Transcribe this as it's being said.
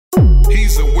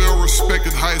He's a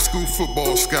well-respected high school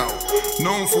football scout,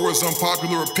 known for his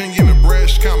unpopular opinion and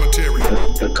brash commentary.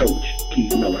 The coach,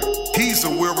 Keith Miller. He's a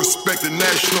well-respected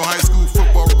national high school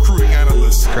football recruiting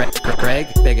analyst. Greg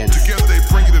Biggins. Together they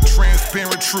bring you the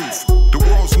transparent truth, the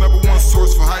world's #1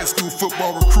 source for high school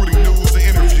football recruiting news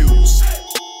and interviews.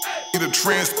 The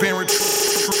transparent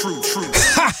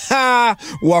truth.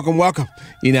 Welcome.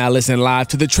 You're now listening live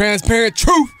to the Transparent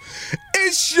Truth.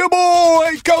 It's your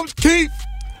boy, Coach Keith.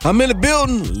 I'm in the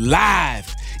building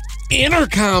live.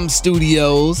 Intercom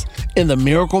Studios in the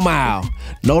Miracle Mile.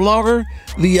 No longer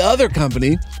the other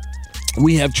company.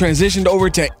 We have transitioned over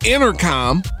to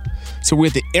Intercom. So we're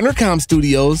at the Intercom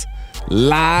Studios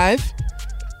live,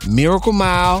 Miracle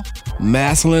Mile,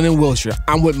 Massillon and Wilshire.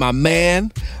 I'm with my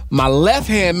man, my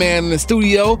left-hand man in the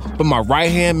studio, but my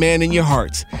right-hand man in your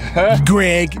hearts.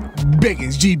 Greg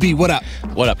Biggins. GB, what up?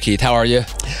 What up, Keith? How are you?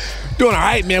 Doing all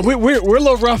right, man. We're a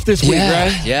little rough this week,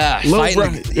 right? Yeah.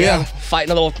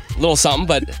 Fighting a little something,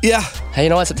 but yeah. Hey, you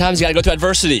know what? Sometimes you got to go through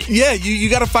adversity. Yeah, you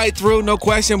got to fight through, no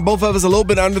question. Both of us a little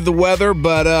bit under the weather,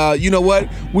 but you know what?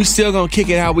 We still going to kick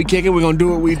it how we kick it. We're going to do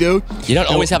what we do. You don't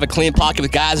always have a clean pocket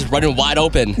with guys running wide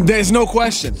open. There's no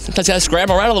question. Sometimes you got to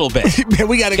scramble around a little bit. Man,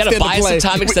 we got to extend the play. You got to buy some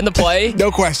time, extend the play.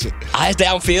 No question. Eyes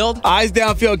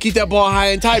downfield. Keep that ball high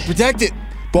and tight. Protect it.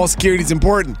 Ball security is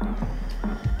important.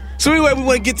 So anyway, we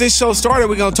want to get this show started.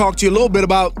 We're going to talk to you a little bit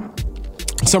about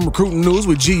some recruiting news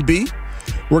with GB.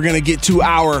 We're going to get to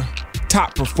our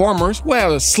top performers.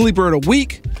 Well, a sleeper of the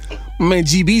week. My man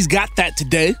GB's got that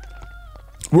today.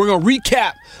 We're going to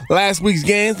recap last week's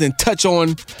games and touch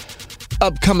on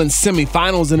upcoming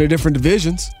semifinals in the different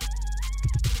divisions.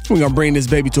 We're going to bring this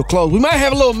baby to a close. We might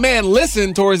have a little man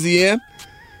listen towards the end.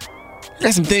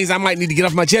 Got some things I might need to get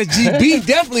off my chest. GB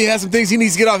definitely has some things he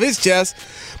needs to get off his chest.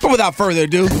 But without further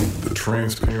ado, the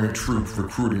Transparent Truth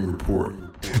Recruiting Report.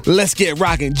 Let's get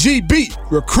rocking. GB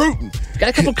recruiting. Got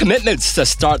a couple commitments to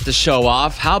start the show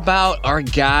off. How about our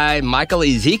guy, Michael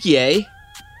Ezekiel,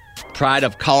 pride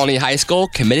of Colony High School,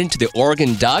 committing to the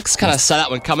Oregon Ducks. Kind of saw that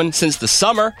one coming since the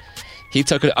summer. He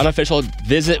took an unofficial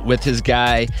visit with his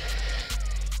guy,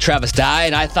 Travis Dye,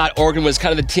 and I thought Oregon was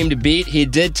kind of the team to beat. He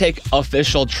did take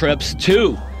official trips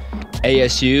to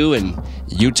ASU and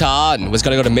Utah and was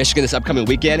going to go to Michigan this upcoming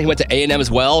weekend. He went to A&M as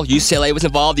well. UCLA was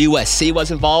involved. USC was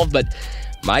involved, but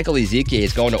Michael Ezekiel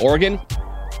is going to Oregon.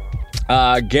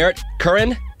 Garrett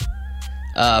Curran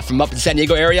from up in the San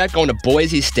Diego area going to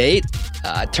Boise State.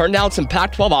 Turned down some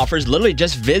Pac-12 offers, literally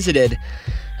just visited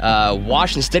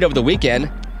Washington State over the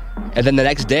weekend. And then the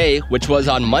next day, which was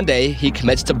on Monday, he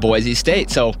commits to Boise State.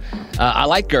 So I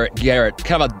like Garrett,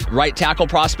 kind of a right tackle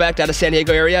prospect out of San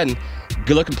Diego area and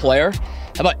good-looking player.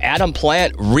 How about Adam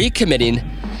Plant recommitting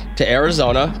to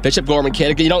Arizona? Bishop Gorman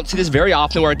kid. You don't see this very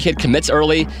often where a kid commits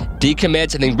early,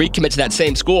 decommits, and then recommits to that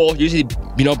same school. Usually,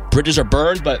 bridges are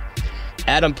burned, but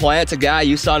Adam Plant's a guy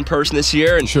you saw in person this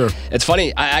year. And sure. It's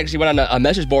funny, I actually went on a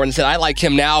message board and said I like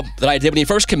him now that I did when he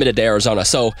first committed to Arizona.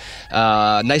 So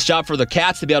nice job for the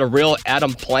Cats to be able to reel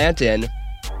Adam Plant in.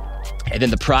 And then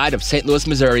the pride of St. Louis,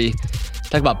 Missouri.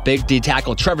 Talk about big D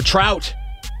tackle Trevor Trout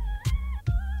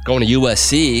going to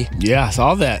USC. Yeah, I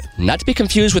saw that. Not to be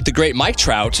confused with the great Mike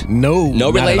Trout. No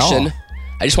relation.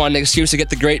 I just wanted an excuse to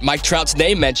get the great Mike Trout's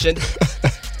name mentioned.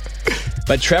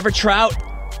 But Trevor Trout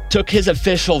took his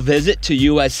official visit to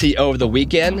USC over the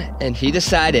weekend, and he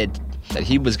decided that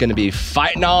he was going to be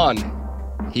fighting on.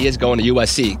 He is going to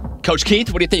USC. Coach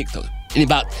Keith, what do you think?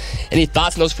 Any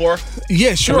thoughts on those four?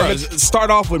 Yeah, sure. Start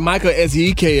off with Michael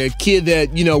Ezekiel, a kid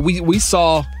that we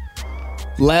saw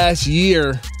last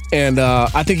year, and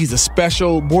I think he's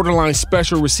a borderline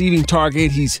special receiving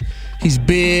target. He's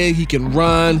big, he can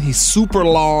run, he's super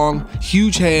long,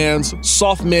 huge hands,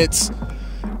 soft mitts,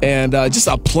 and just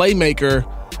a playmaker.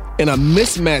 In a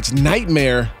mismatch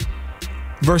nightmare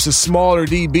versus smaller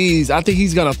DBs, I think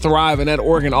he's going to thrive in that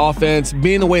Oregon offense.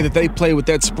 Being the way that they play with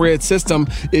that spread system,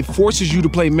 it forces you to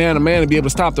play man-to-man and be able to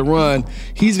stop the run.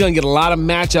 He's going to get a lot of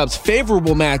matchups,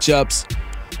 favorable matchups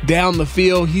down the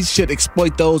field. He should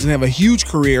exploit those and have a huge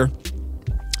career.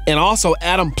 And also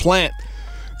Adam Plant,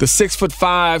 the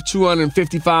 6'5",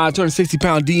 255,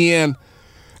 260-pound DN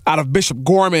out of Bishop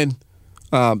Gorman.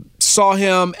 Saw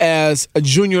him as a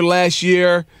junior last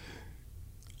year.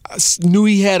 Knew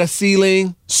he had a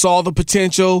ceiling, saw the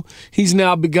potential. He's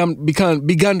now begun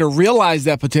to realize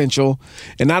that potential.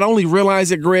 And not only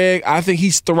realize it, Greg, I think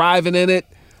he's thriving in it.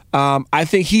 I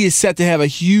think he is set to have a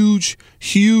huge,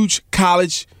 huge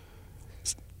college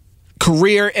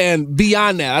career and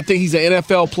beyond that. I think he's an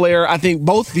NFL player. I think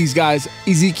both these guys,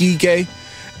 Ezekiel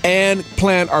and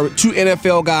Plant, are two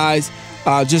NFL guys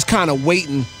just kind of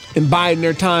waiting and biding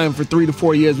their time for 3 to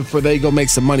 4 years before they go make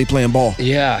some money playing ball.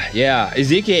 Yeah.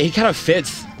 Ezekiel, he kind of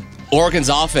fits Oregon's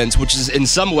offense, which is in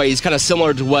some ways kind of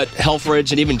similar to what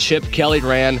Helfrich and even Chip Kelly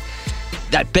ran.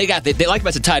 That big athlete, they like him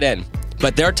as a tight end,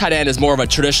 but their tight end is more of a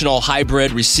traditional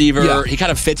hybrid receiver. Yeah. He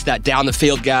kind of fits that down the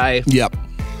field guy. Yep.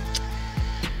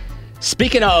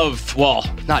 Speaking of, well,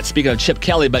 not speaking of Chip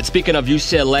Kelly, but speaking of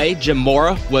UCLA, Jim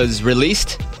Mora was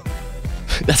released.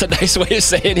 That's a nice way of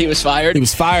saying he was fired. He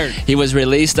was fired. He was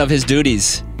released of his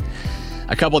duties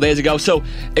a couple days ago. So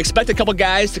expect a couple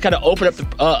guys to kind of open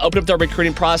up their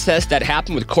recruiting process. That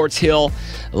happened with Quartz Hill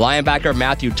linebacker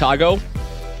Matthew Tago.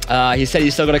 He said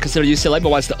he's still going to consider UCLA, but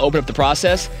wants to open up the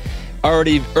process.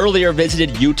 Already earlier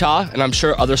visited Utah, and I'm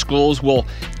sure other schools will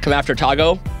come after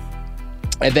Tago.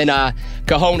 And then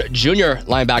Cajon Jr.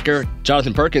 linebacker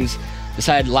Jonathan Perkins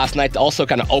decided last night to also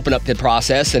kind of open up the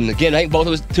process. And again, I think both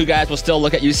of those two guys will still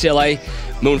look at UCLA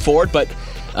moving forward, but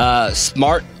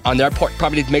smart on their part,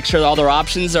 probably to make sure that all their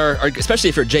options are, especially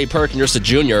if you're Jay Perk and you're just a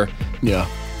junior. Yeah.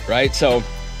 Right? So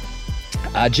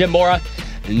Jim Mora,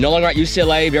 no longer at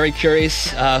UCLA. Very curious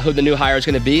who the new hire is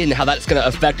going to be and how that's going to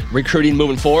affect recruiting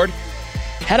moving forward.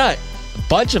 Had a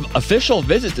bunch of official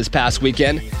visits this past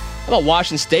weekend. How about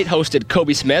Washington State hosted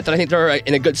Kobe Smith, and I think they're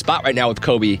in a good spot right now with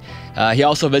Kobe. He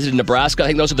also visited Nebraska. I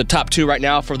think those are the top two right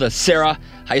now for the Sarah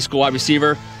high school wide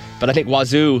receiver. But I think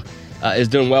Wazoo is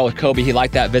doing well with Kobe. He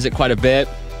liked that visit quite a bit.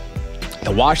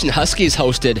 The Washington Huskies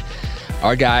hosted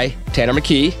our guy, Tanner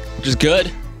McKee, which is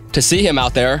good to see him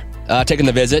out there taking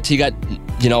the visit. He got,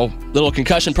 little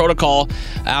concussion protocol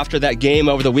after that game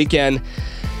over the weekend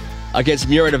against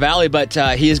Murrieta Valley, but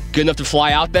he is good enough to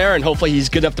fly out there, and hopefully he's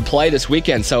good enough to play this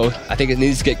weekend. So I think it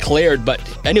needs to get cleared. But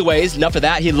anyways, enough of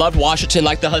that. He loved Washington,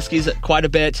 liked the Huskies quite a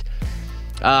bit.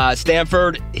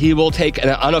 Stanford, he will take an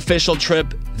unofficial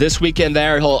trip this weekend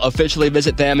there. He'll officially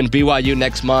visit them in BYU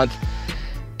next month.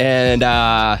 And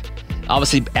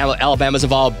obviously Alabama's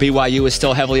involved. BYU is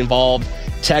still heavily involved.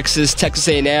 Texas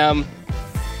A&M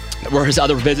were his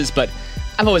other visits, but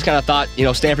I've always kind of thought,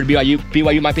 Stanford,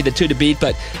 BYU might be the two to beat,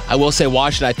 but I will say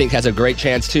Washington, I think, has a great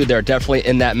chance, too. They're definitely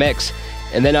in that mix.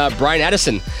 And then Brian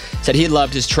Addison said he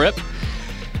loved his trip.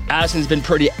 Addison's been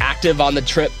pretty active on the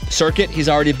trip circuit. He's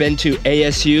already been to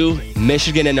ASU,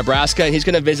 Michigan, and Nebraska, and he's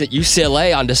going to visit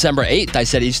UCLA on December 8th. I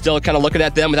said he's still kind of looking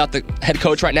at them without the head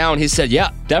coach right now, and he said, yeah,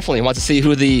 definitely. He wants to see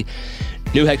who the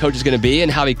new head coach is going to be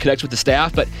and how he connects with the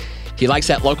staff, but he likes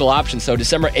that local option. So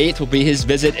December 8th will be his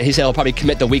visit, and he said he'll probably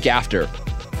commit the week after.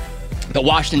 But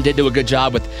Washington did do a good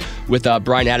job with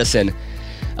Brian Addison.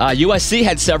 USC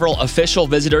had several official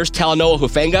visitors. Talanoa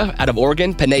Hufanga out of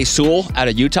Oregon, Penei Sewell out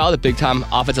of Utah, the big-time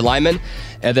offensive lineman,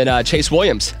 and then Chase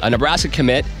Williams, a Nebraska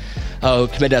commit, who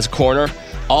committed as a corner.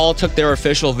 All took their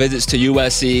official visits to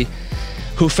USC.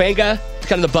 Hufanga,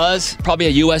 kind of the buzz, probably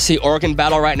a USC-Oregon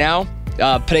battle right now.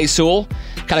 Penei Sewell,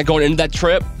 kind of going into that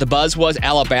trip, the buzz was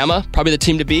Alabama, probably the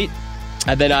team to beat.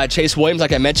 And then Chase Williams,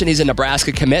 like I mentioned, he's a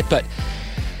Nebraska commit, but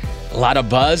a lot of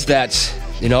buzz that,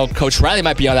 Coach Riley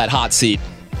might be on that hot seat.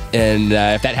 And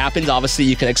if that happens, obviously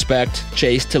you can expect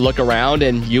Chase to look around,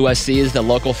 and USC is the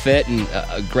local fit and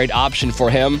a great option for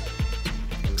him.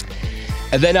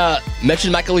 And then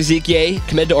mentioned Michael Ezekiel,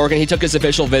 committed to Oregon. He took his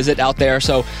official visit out there,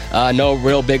 so no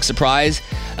real big surprise.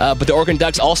 But the Oregon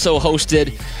Ducks also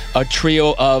hosted a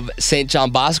trio of St.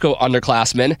 John Bosco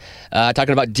underclassmen,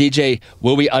 talking about DJ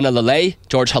Wui Unalele,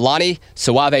 George Halani,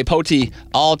 Suave Poti,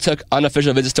 all took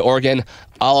unofficial visits to Oregon.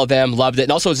 All of them loved it.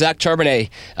 And also Zach Charbonnet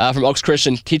from Oaks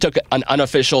Christian, he took an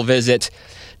unofficial visit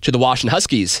to the Washington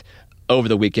Huskies over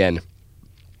the weekend.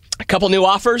 A couple new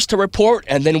offers to report,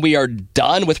 and then we are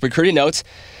done with recruiting notes.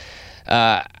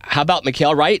 How about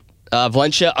Mikael Wright?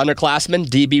 Valencia underclassman,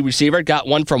 DB receiver, got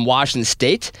one from Washington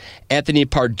State. Anthony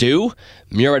Pardue,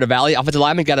 Murrieta Valley offensive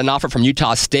lineman, got an offer from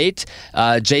Utah State.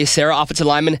 Jay Sarah, offensive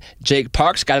lineman. Jake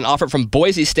Parks got an offer from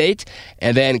Boise State.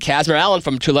 And then Casimir Allen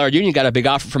from Tulare Union got a big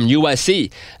offer from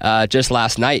USC just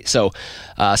last night. So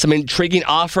some intriguing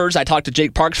offers. I talked to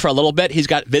Jake Parks for a little bit. He's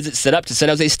got visits set up to San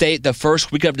Jose State the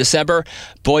first weekend of December.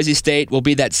 Boise State will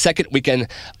be that second weekend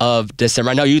of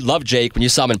December. I know you loved Jake when you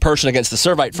saw him in person against the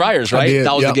Servite Friars, right?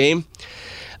 That was the game.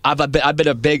 I've been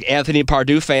a big Anthony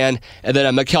Pardue fan, and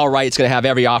then Mikael Wright's going to have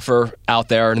every offer out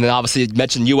there. And then obviously you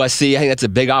mentioned USC. I think that's a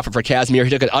big offer for Casimir. He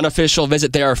took an unofficial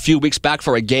visit there a few weeks back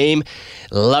for a game.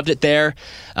 Loved it there.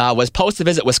 Was supposed to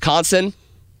visit Wisconsin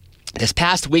this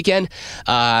past weekend.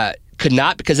 Could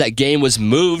not because that game was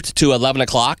moved to 11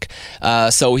 o'clock.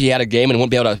 So he had a game and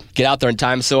wouldn't be able to get out there in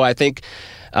time. So I think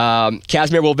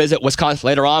Casimir will visit Wisconsin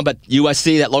later on, but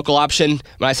USC, that local option,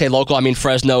 when I say local, I mean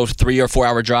Fresno, 3 or 4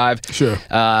 hour drive. Sure.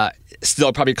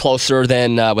 still probably closer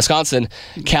than Wisconsin.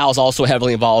 Cal's also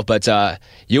heavily involved, but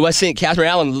USC and Casimir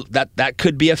Allen, that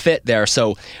could be a fit there.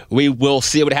 So we will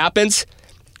see what happens.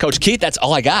 Coach Keith, that's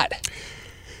all I got.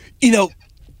 You know,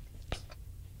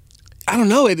 I don't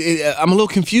know. I'm a little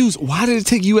confused. Why did it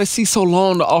take USC so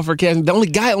long to offer Casimir? The only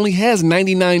guy only has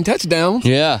 99 touchdowns.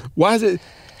 Yeah. Why is it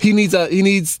he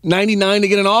needs 99 to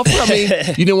get an offer? I mean,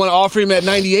 you didn't want to offer him at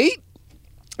 98?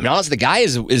 I mean, honestly, the guy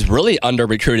is really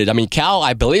under-recruited. I mean, Cal,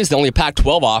 I believe, is the only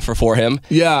Pac-12 offer for him.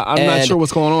 Yeah, I'm not sure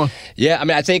what's going on. Yeah, I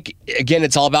mean, I think, again,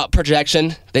 it's all about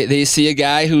projection. They see a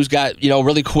guy who's got,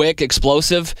 really quick,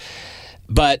 explosive,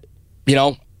 but,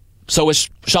 so is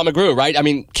Sean McGrew, right? I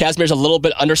mean, Casimir's a little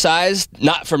bit undersized.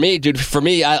 Not for me, dude. For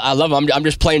me, I love him. I'm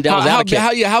just playing devil's advocate.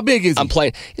 How big is he? I'm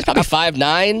playing. He's probably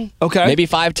 5'9". Okay. Maybe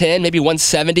 5'10", maybe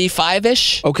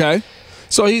 175-ish. Okay.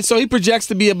 So he projects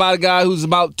to be about a guy who's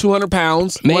about 200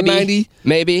 pounds, Maybe, 190.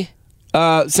 Maybe.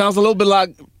 Sounds a little bit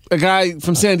like a guy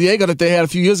from San Diego that they had a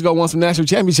few years ago, won some national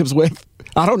championships with.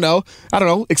 I don't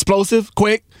know. Explosive,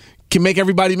 quick, can make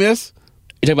everybody miss.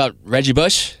 You talking about Reggie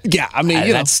Bush? Yeah, I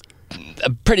mean, that's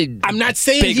a pretty. I'm not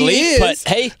saying big he leap, is, but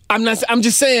hey, I'm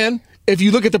just saying if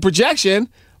you look at the projection,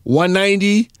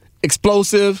 190,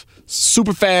 explosive,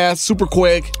 super fast, super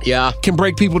quick. Yeah, can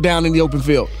break people down in the open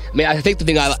field. I mean, I think the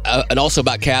thing and also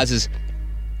about Kaz is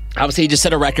obviously he just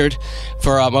set a record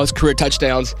for most career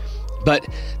touchdowns. But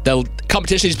the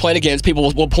competition he's playing against,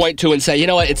 people will point to and say, you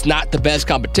know what, it's not the best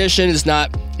competition. It's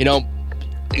not,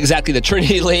 exactly the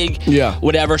Trinity League. Yeah.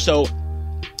 Whatever. So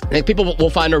I think people will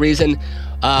find a reason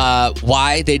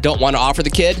why they don't want to offer the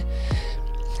kid.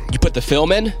 You put the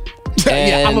film in.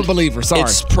 Yeah, I'm a believer. Sorry.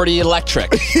 It's pretty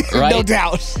electric, right? No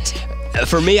doubt.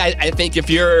 For me, I think if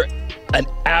you're an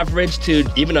average to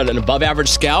even an above average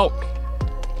scout,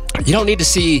 you don't need to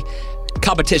see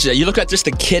competition. You look at just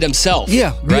the kid himself.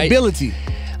 Yeah, the right? ability.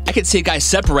 I can see a guy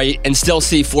separate and still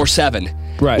see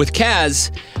 4.7. Right. With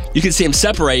Kaz, you can see him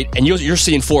separate and you're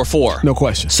seeing 4.4. No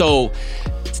question. So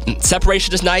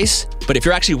separation is nice, but if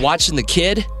you're actually watching the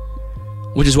kid,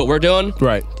 which is what we're doing,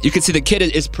 right, you can see the kid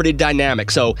is pretty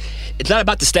dynamic. So it's not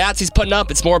about the stats he's putting up.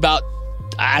 It's more about,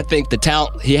 I think, the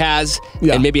talent he has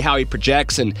and maybe how he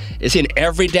projects. And is he an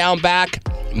every down back?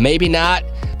 Maybe not.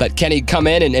 But can he come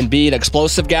in and be an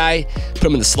explosive guy, put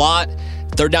him in the slot,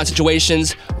 third down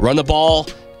situations, run the ball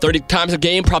 30 times a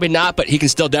game? Probably not, but he can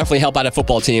still definitely help out a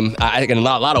football team, I think, in a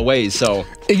lot of ways. So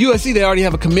at USC, they already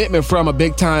have a commitment from a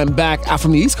big-time back out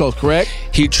from the East Coast, correct?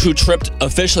 Who tripped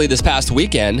officially this past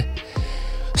weekend.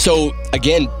 So,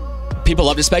 again, people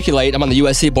love to speculate. I'm on the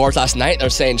USC board last night. They're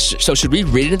saying, so should we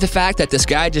read into the fact that this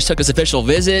guy just took his official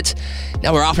visit?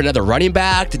 Now we're offering another running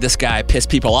back. Did this guy piss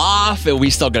people off? Are we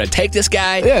still going to take this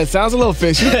guy? Yeah, it sounds a little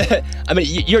fishy. I mean,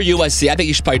 you're USC. I think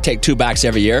you should probably take two backs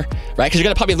every year, right? Because you're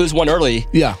going to probably lose one early.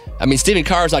 Yeah. I mean, Stephen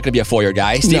Carr is not going to be a 4-year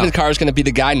guy. Stephen Carr is going to be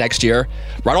the guy next year.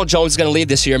 Ronald Jones is going to leave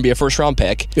this year and be a first-round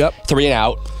pick. Yep. 3 and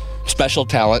out. Special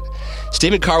talent.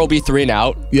 Stephen Carr will be 3 and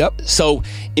out. Yep. So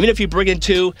even if you bring in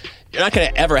 2, you're not going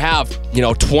to ever have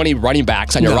 20 running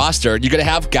backs on your roster. You're going to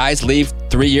have guys leave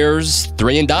 3 years,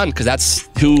 3 and done, because that's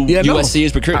who USC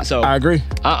is recruiting. So I agree.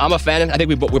 I'm a fan. I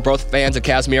think we're both fans of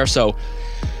Casimir. So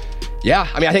yeah,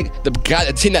 I mean, I think the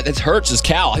team that hurts is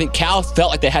Cal. I think Cal felt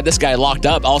like they had this guy locked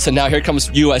up. All of a sudden, now here comes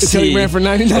USC. Until he ran for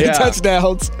 99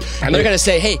 touchdowns. And they're going to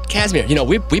say, hey, Casimir,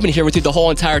 we've been here with you the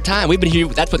whole entire time. We've been here.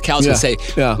 That's what Cal's going to say.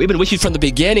 Yeah. We've been with you from the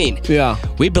beginning. Yeah.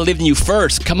 We believed in you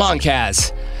first. Come on,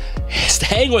 Kaz.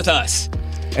 Hang with us.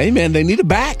 Hey, man, they need a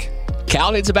back.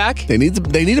 Cal needs a back? They need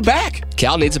a back.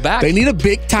 Cal needs a back. They need a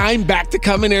big-time back to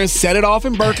come in there and set it off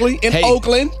in Berkeley, in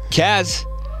Oakland. Kaz,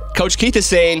 Coach Keith is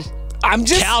saying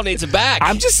Cal needs a back.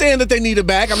 I'm just saying that they need a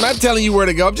back. I'm not telling you where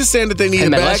to go. I'm just saying that they need a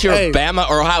back. Unless you're Bama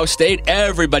or Ohio State,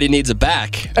 everybody needs a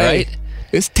back, right?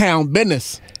 It's town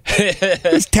business.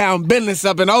 It's town business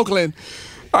up in Oakland.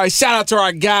 All right, shout out to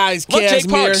our guys,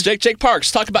 Casimir. Jake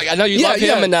Parks. Talk about. I know you love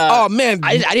him, and oh man,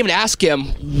 I didn't even ask him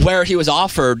where he was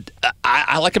offered.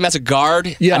 I like him as a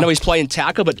guard. Yeah. I know he's playing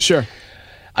tackle, but sure.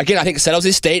 Again, I think San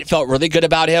Jose State felt really good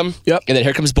about him. Yep. And then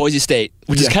here comes Boise State,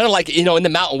 which is kind of like, in the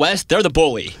Mountain West, they're the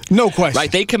bully. No question.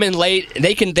 Right? They come in late.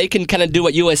 They can kind of do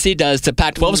what USC does to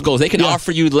Pac-12 schools. They can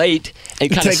offer you late and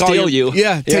kind of steal you.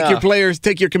 Yeah, take your players,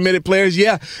 take your committed players.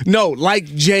 Yeah. No, like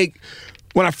Jake,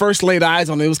 when I first laid eyes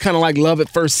on it, it was kind of like love at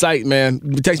first sight, man.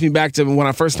 It takes me back to when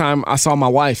I first time I saw my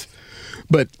wife.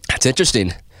 But that's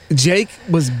interesting. Jake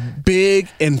was big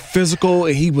and physical,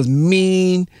 and he was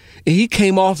mean, and he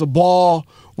came off the ball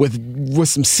with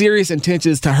some serious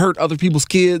intentions to hurt other people's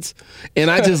kids. And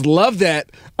I just love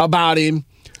that about him.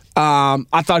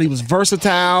 I thought he was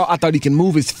versatile. I thought he can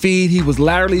move his feet. He was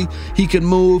laterally. He could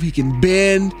move. He can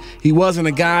bend. He wasn't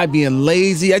a guy being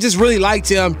lazy. I just really liked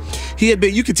him.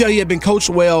 You could tell he had been coached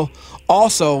well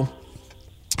also.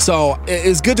 So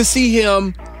it's good to see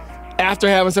him after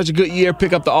having such a good year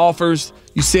pick up the offers.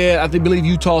 You said, I believe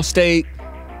Utah State.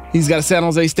 He's got a San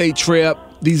Jose State trip.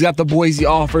 He's got the Boise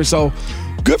offer. So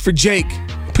good for Jake.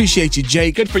 Appreciate you,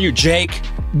 Jake. Good for you, Jake.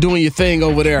 Doing your thing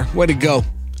over there. Way to go.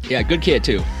 Yeah, good kid,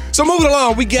 too. So moving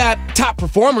along, we got top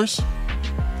performers.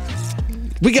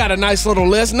 We got a nice little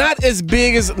list. Not as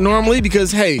big as normally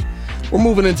because, hey, we're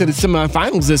moving into the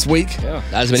semifinals this week. Yeah,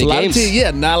 not as many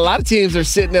games. Not a lot of teams are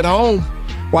sitting at home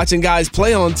watching guys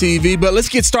play on TV. But let's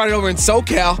get started over in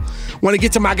SoCal. Want to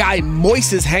get to my guy,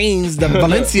 Moises Haynes, the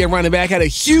Valencia running back. Had a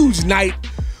huge night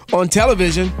on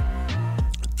television.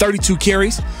 32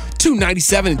 carries,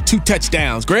 297, and 2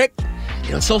 touchdowns. Greg?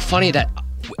 It's so funny that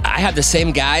I have the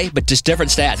same guy, but just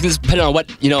different stats. This is depending on what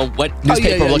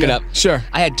newspaper we're looking up. Sure.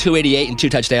 I had 288 and 2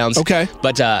 touchdowns. Okay.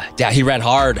 But, he ran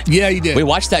hard. Yeah, he did. We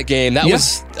watched that game. That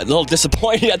was a little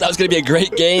disappointing. I thought it was going to be a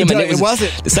great game. And it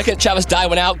wasn't. The second Travis Dye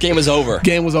went out, game was over.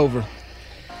 Game was over.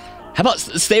 How about,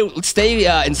 let's stay in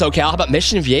SoCal. How about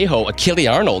Mission Viejo, Achille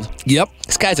Arnold? Yep.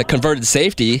 This guy's a converted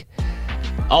safety.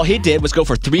 All he did was go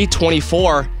for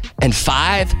 324 and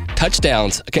 5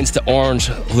 touchdowns against the Orange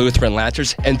Lutheran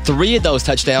Lancers, and 3 of those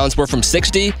touchdowns were from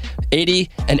 60, 80,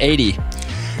 and 80.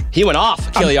 He went off,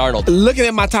 Achille Arnold. Looking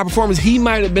at my top performers, he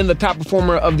might have been the top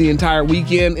performer of the entire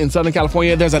weekend in Southern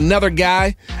California. There's another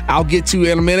guy I'll get to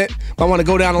in a minute, but I want to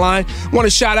go down the line. I want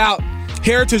to shout out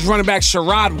Heritage running back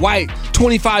Sherrod White,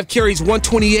 25 carries,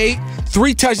 128,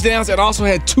 3 touchdowns, and also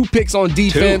had 2 picks on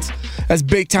defense. 2. That's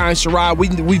big time, Sherrod.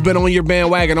 We've been on your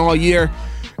bandwagon all year,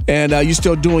 and you're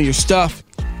still doing your stuff.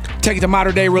 Take it to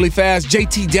modern day really fast.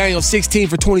 JT Daniels, 16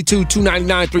 for 22,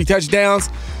 299, 3 touchdowns.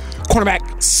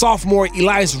 Cornerback sophomore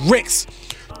Elias Ricks,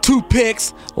 2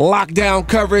 picks, lockdown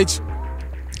coverage.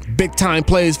 Big time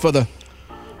plays for the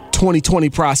 2020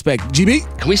 prospect.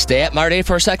 GB? Can we stay at modern day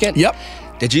for a second? Yep.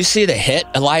 Did you see the hit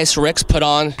Elias Ricks put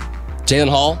on Jalen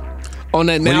Hall? On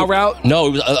that route? No,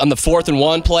 it was on the 4th and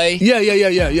 1 play.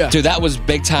 Yeah. Dude, that was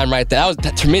big time right there.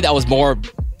 To me, that was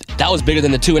bigger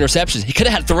than the 2 interceptions. He could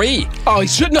have had 3. Oh, he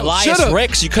shouldn't have. Elias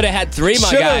Ricks, you could have had 3,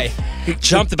 my guy. He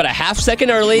jumped about a half second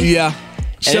early. Yeah.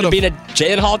 And it would be a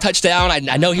Jalen Hall touchdown.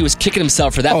 I know he was kicking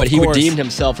himself for that, but he redeemed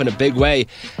himself in a big way.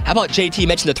 How about JT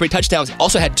mentioned the 3 touchdowns?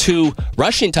 Also had 2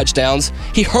 rushing touchdowns.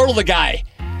 He hurdled the guy.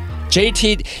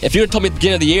 JT, if you had told me at the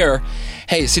beginning of the year,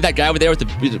 hey, see that guy over there with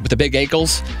the big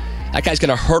ankles? That guy's going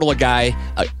to hurdle a guy,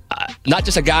 not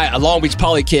just a guy, a Long Beach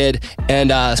Poly kid,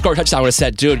 and score a touchdown. I would have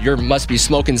said, dude, you must be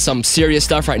smoking some serious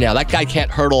stuff right now. That guy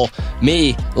can't hurdle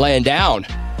me laying down.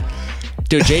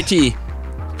 Dude,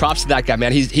 JT, props to that guy,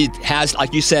 man. He has,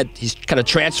 like you said, he's kind of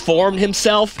transformed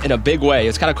himself in a big way.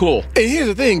 It's kind of cool. And here's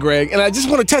the thing, Greg, and I just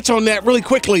want to touch on that really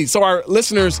quickly so our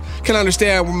listeners can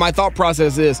understand what my thought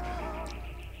process is.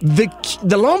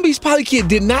 The Long Beach Poly kid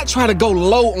did not try to go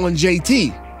low on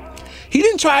JT. He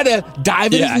didn't try to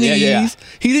dive in his knees. Yeah.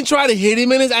 He didn't try to hit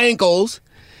him in his ankles.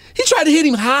 He tried to hit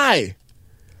him high.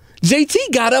 JT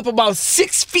got up about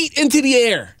 6 feet into the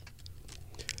air.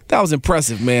 That was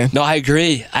impressive, man. No, I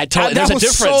agree. There's a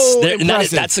difference. So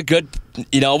impressive. That's a good,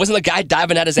 it wasn't the guy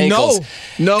diving at his ankles.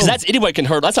 No. Because that's anyone can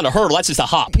hurdle. That's not a hurdle. That's just a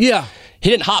hop. Yeah. He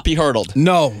didn't hop. He hurdled.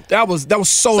 No, that was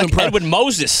so like impressive. Edwin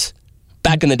Moses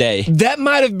back in the day. That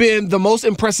might have been the most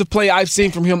impressive play I've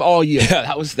seen from him all year.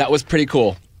 Yeah, that was pretty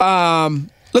cool.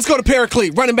 Let's go to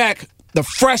Paraclete, running back, the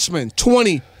freshman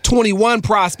 2021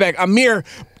 prospect, Amir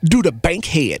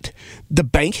Bankhead. The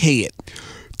Bankhead.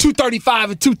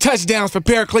 235 and 2 touchdowns for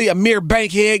Paraclete. Amir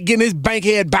Bankhead getting his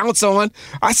Bankhead bounce on.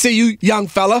 I see you, young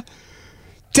fella.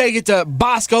 Take it to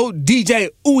Bosco, DJ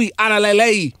Uwe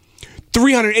Analele.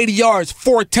 380 yards,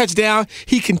 4 touchdowns.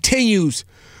 He continues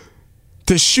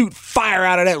to shoot fire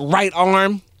out of that right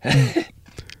arm.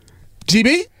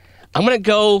 GB? I'm gonna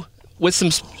go with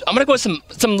some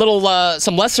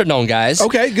lesser known guys.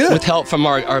 Okay, good. With help from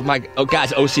my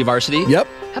guys, OC Varsity. Yep.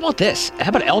 How about this? How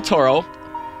about El Toro,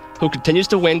 who continues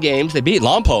to win games? They beat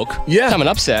Lompoc. Yeah. Coming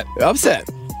upset. Upset.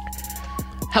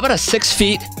 How about a 6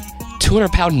 feet,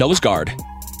 200-pound nose guard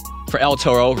for El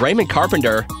Toro, Raymond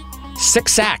Carpenter,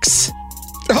 6 sacks.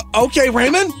 Okay,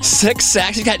 Raymond. 6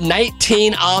 sacks. He's got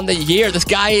 19 on the year. This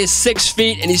guy is 6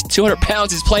 feet and he's 200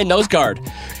 pounds. He's playing nose guard.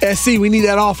 SC, we need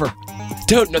that offer.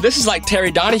 Dude, no, this is like Terry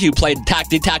Donahue played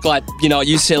tackle at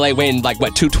UCLA weighing like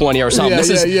 220 or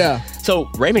something. Yeah. So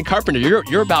Raymond Carpenter,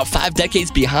 you're about 5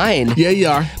 decades behind. Yeah, you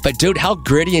are. But dude, how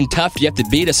gritty and tough do you have to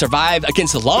be to survive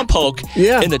against Lompoc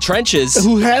in the trenches?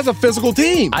 Who has a physical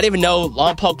team? I didn't even know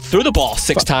Lompoc threw the ball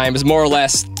 6 times, more or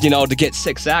less, to get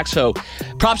 6 sacks. So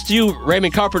props to you,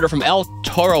 Raymond Carpenter from El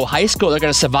Toro High School. They're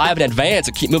going to survive and advance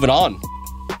and keep moving on.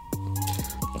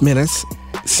 Man, that's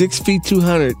 6 feet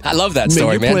 200. I love that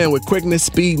story, man. You're playing with quickness,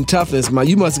 speed, and toughness, man.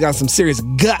 You must have got some serious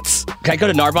guts. Can I go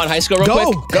to Narbonne High School real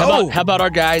quick? Go. How about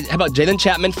our guy? How about Jalen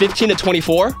Chapman, 15 to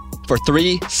 24 for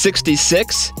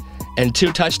 366 and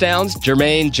 2 touchdowns.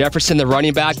 Jermaine Jefferson, the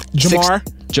running back. Jamar.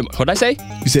 What did I say?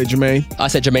 You said Jermaine. I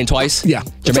said Jermaine twice. Yeah.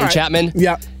 Jermaine Chapman.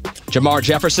 Yeah. Jamar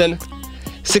Jefferson,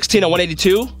 16 on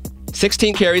 182,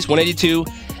 16 carries, 182,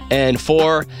 and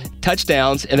 4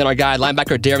 touchdowns. And then our guy,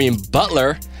 linebacker Darian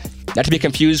Butler, not to be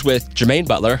confused with Jermaine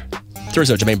Butler. There is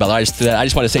no Jermaine Butler. I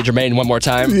just want to say Jermaine one more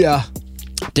time. Yeah.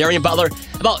 Darian Butler,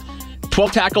 about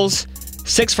 12 tackles,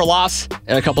 6 for loss,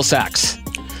 and a couple sacks.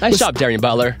 Nice job, Darian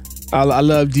Butler. I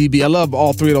love DB. I love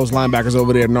all 3 of those linebackers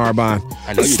over there at Narbonne.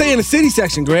 Let's stay in the city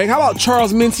section, Greg. How about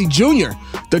Charles Mincy Jr.,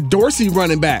 the Dorsey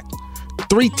running back?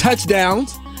 3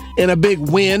 touchdowns and a big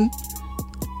win,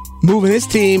 moving his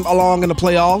team along in the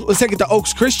playoffs. Let's take it to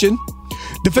Oaks Christian.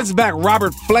 Defensive back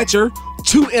Robert Fletcher,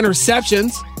 2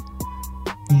 interceptions.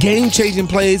 Game-changing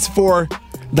plays for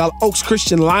the Oaks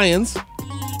Christian Lions.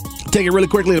 Take it really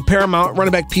quickly to Paramount.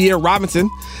 Running back Pierre Robinson,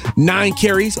 9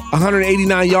 carries,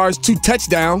 189 yards, 2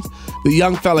 touchdowns. The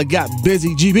young fella got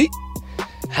busy. GB?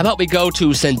 How about we go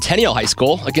to Centennial High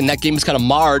School? Again, that game is kind of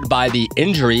marred by the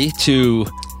injury to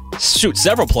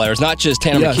several players, not just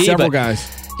Tanner McKee. Several but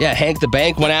guys. Yeah, Hank the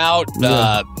Bank went out.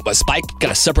 Spike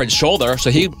got a separated shoulder,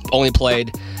 so he only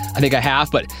played, I think, a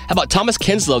half. But how about Thomas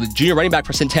Kinslow, the junior running back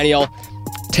for Centennial?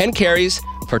 10 carries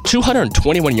for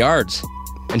 221 yards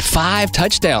and 5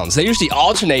 touchdowns. They usually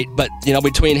alternate, but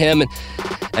between him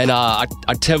and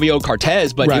Octavio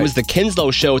Cortez. But it was the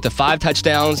Kinslow show with the 5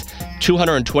 touchdowns,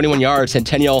 221 yards.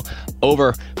 Centennial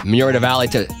over Murrieta Valley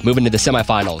to move into the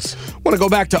semifinals. Want to go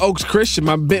back to Oaks Christian.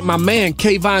 My man,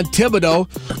 Kayvon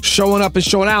Thibodeau, showing up and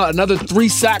showing out. Another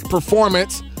 3-sack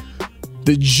performance.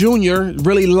 The junior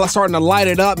really starting to light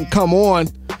it up and come on.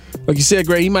 Like you said,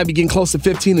 Greg, he might be getting close to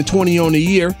 15 to 20 on the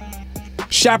year.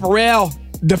 Chaparral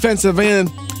defensive end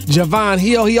Javon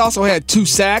Hill, he also had 2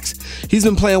 sacks. He's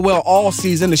been playing well all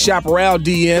season, the Chaparral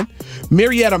DN.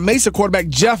 Marietta Mesa quarterback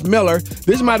Jeff Miller.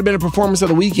 This might have been a performance of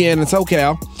the weekend in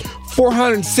SoCal.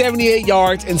 478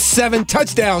 yards and 7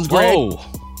 touchdowns, Greg. Whoa.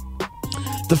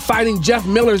 The Fighting Jeff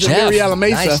Millers at Marietta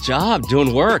Mesa. Nice job,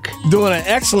 doing work. Doing an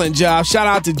excellent job. Shout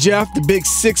out to Jeff, the big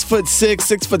 6'6",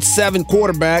 6'7"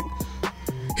 quarterback.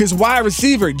 His wide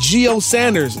receiver, Gio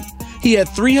Sanders, he had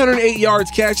 308 yards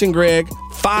catching, Greg,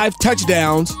 5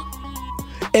 touchdowns,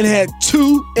 and had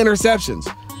 2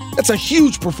 interceptions. That's a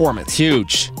huge performance.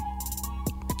 Huge.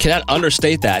 Cannot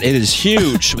understate that. It is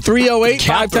huge. 308,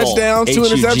 5 touchdowns, 2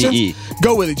 interceptions.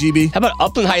 Go with it, GB. How about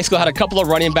Upland High School had a couple of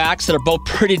running backs that are both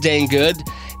pretty dang good.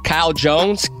 Kyle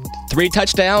Jones, 3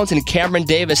 touchdowns, and Cameron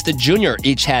Davis, the junior,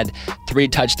 each had 3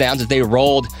 touchdowns as they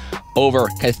rolled over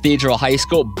Cathedral High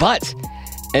School. But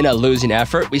in a losing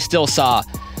effort, we still saw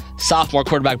sophomore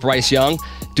quarterback Bryce Young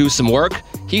do some work.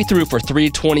 He threw for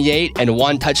 328 and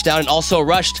 1 touchdown and also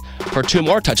rushed for 2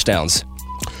 more touchdowns.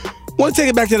 Want to take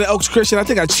it back to the Oaks Christian. I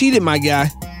think I cheated my guy.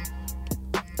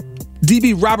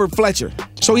 DB Robert Fletcher.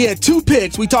 So he had 2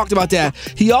 picks. We talked about that.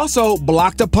 He also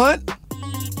blocked a punt.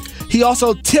 He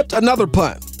also tipped another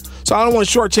punt. So I don't want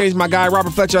to shortchange my guy,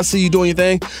 Robert Fletcher. I see you doing your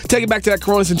thing. Take it back to that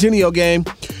Corona Centennial game.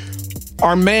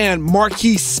 Our man,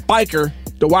 Marquise Spiker,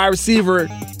 the wide receiver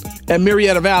at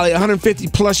Murrieta Valley,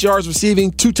 150-plus yards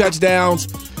receiving, 2 touchdowns.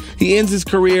 He ends his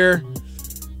career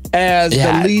as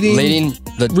the leading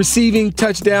receiving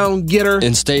touchdown getter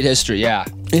in state history. Yeah,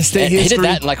 in state history. He did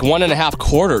that in like 1.5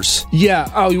 quarters.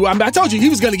 Yeah. Oh, I told you he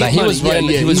was going to get money.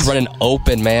 He was running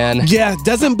open, man. Yeah,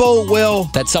 doesn't bode well.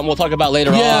 That's something we'll talk about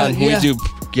later on when we do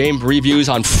game reviews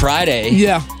on Friday.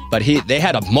 Yeah. But they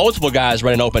had multiple guys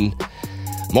running open.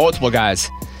 Multiple guys.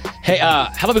 Hey,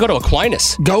 how about we go to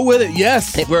Aquinas? Go with it, yes.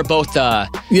 I think we're both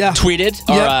tweeted,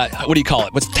 or what do you call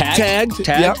it? What's tagged?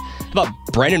 Yep. How about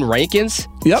Brandon Rankins?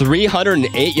 Yep.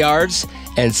 308 yards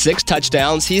and 6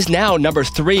 touchdowns. He's now number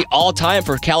 3 all-time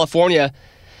for California.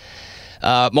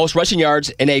 Most rushing yards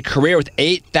in a career with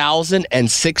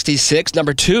 8,066.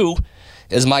 Number 2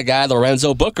 is my guy,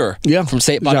 Lorenzo Booker from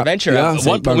St. Bonaventure.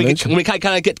 When we kind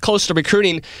of get close to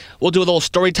recruiting, we'll do a little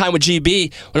story time with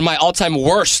GB. One of my all-time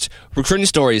worst recruiting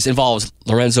stories involves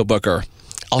Lorenzo Booker.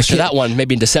 I'll share that one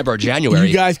maybe in December or January.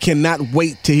 You guys cannot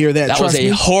wait to hear that. That Trust was a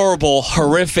me. horrible,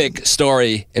 horrific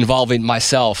story involving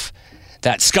myself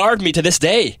that scarred me to this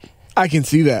day. I can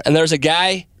see that. And there's a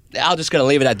guy, I'm just going to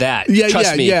leave it at that. Yeah,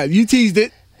 Trust me. yeah. You teased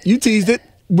it.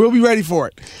 We'll be ready for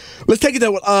it. Let's take it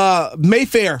to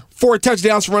Mayfair. 4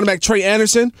 touchdowns for running back Trey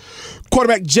Anderson.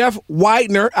 Quarterback Jeff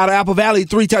Widener out of Apple Valley,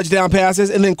 3 touchdown passes.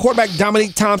 And then quarterback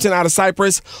Dominique Thompson out of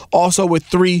Cypress, also with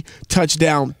 3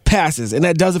 touchdown passes. And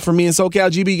that does it for me in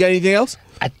SoCal. GB, you got anything else?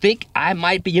 I think I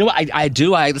might be. You know what? I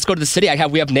do. Let's go to the city.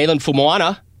 We have Nayland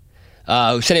Fumoana,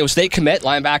 San Diego State commit,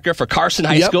 linebacker for Carson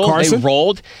High School. Carson. They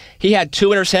rolled. He had 2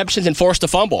 interceptions and forced a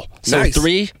fumble. So Nice.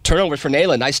 3 turnovers for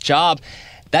Nayland. Nice job.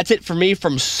 That's it for me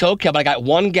from SoCal. But I got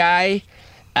one guy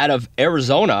out of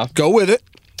Arizona. Go with it.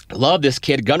 Love this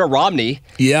kid, Gunnar Romney.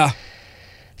 Yeah.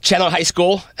 Chandler High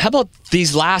School. How about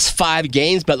these last 5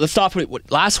 games? But let's start with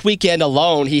last weekend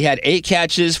alone. He had 8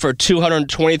 catches for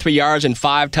 223 yards and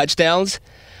 5 touchdowns.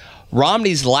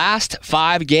 Romney's last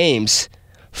 5 games,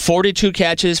 42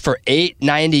 catches for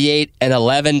 898 and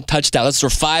 11 touchdowns. That's for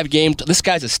 5 games. This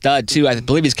guy's a stud, too. I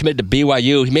believe he's committed to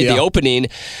BYU. He made the opening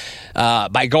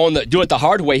by doing it the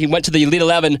hard way. He went to the Elite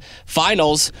 11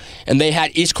 finals, and they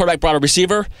had each quarterback brought a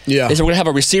receiver. Yeah. They said, we're going to have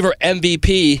a receiver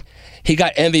MVP. He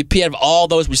got MVP out of all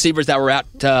those receivers that were at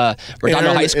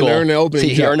Redondo High School. And earned the opening.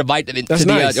 He earned a bite to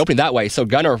nice. the opening that way. So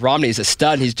Gunnar Romney's a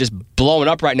stud. He's just blowing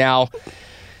up right now.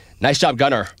 Nice job,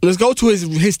 Gunnar. Let's go to his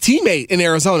teammate in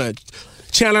Arizona,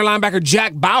 Chandler linebacker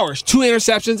Jack Bowers. 2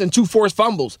 interceptions and 2 forced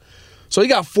fumbles. So he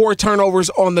got 4 turnovers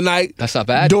on the night. That's not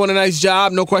bad. Doing a nice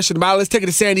job, no question about it. Let's take it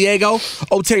to San Diego.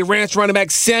 Otay Ranch running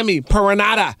back Sammy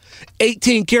Perenata.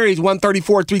 18 carries,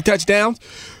 134, 3 touchdowns.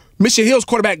 Mission Hills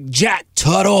quarterback Jack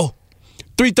Tuttle.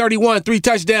 331, 3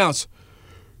 touchdowns.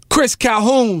 Chris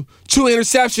Calhoun, 2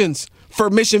 interceptions for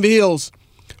Mission Hills.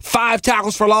 5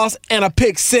 tackles for loss and a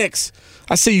pick 6.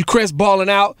 I see you, Chris, balling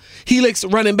out. Helix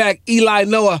running back Eli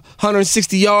Noah,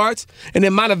 160 yards. And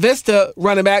then Monte Vista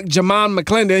running back Jamon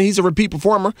McClendon, he's a repeat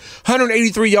performer,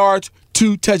 183 yards,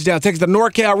 2 touchdowns. Takes the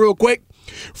NorCal real quick.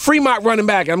 Fremont running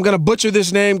back, I'm going to butcher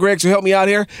this name, Greg, so help me out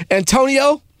here.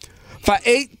 Antonio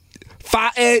Faeti.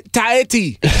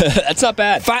 That's not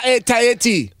bad.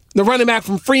 Faeti, the running back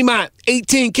from Fremont,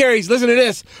 18 carries. Listen to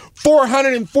this,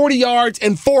 440 yards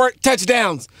and 4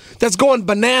 touchdowns. That's going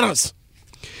bananas.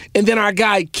 And then our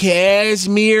guy,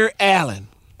 Kashmir Allen.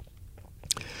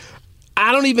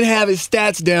 I don't even have his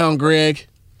stats down, Greg.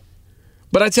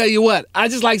 But I tell you what, I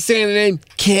just like saying the name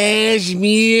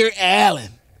Kashmir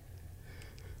Allen.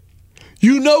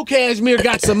 You know Kashmir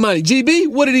got some money. GB,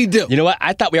 what did he do? You know what?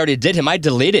 I thought we already did him. I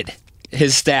deleted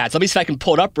his stats. Let me see if I can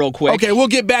pull it up real quick. Okay, we'll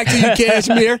get back to you,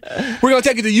 Kashmir. We're going to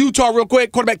take it to Utah real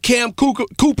quick. Quarterback Cam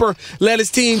Cooper led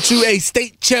his team to a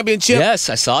state championship. Yes,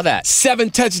 I saw that. 7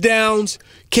 touchdowns.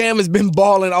 Cam has been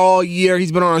balling all year.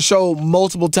 He's been on our show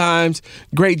multiple times.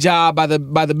 Great job by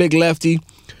the big lefty.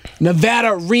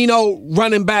 Nevada Reno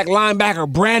running back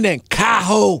linebacker Brandon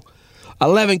Cajo.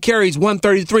 11 carries,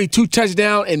 133, 2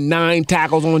 touchdowns, and 9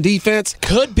 tackles on defense.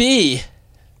 Could be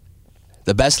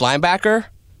the best linebacker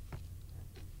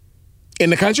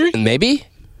In the country? maybe.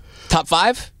 Top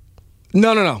 5?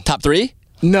 No. Top 3?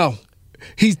 No.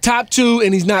 He's top 2,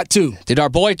 and he's not 2. Dude, our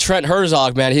boy Trent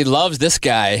Herzog, man, he loves this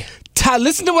guy.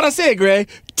 Listen to what I said, Greg.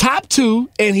 Top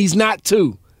 2, and he's not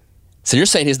 2. So you're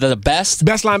saying he's the best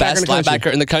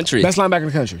linebacker in the country. Best linebacker in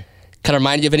the country. Can I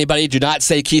remind you of anybody? Do not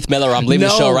say Keith Miller. I'm leaving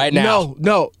the show right now.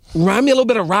 No. Remind me a little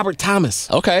bit of Robert Thomas.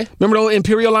 Okay. Remember the old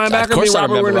Imperial linebacker? Of course Me and I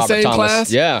Robert remember were in the Robert same Thomas.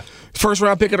 class. Yeah. First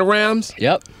round pick of the Rams.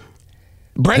 Yep.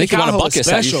 Brandon I think he won a Cajo is Buckus at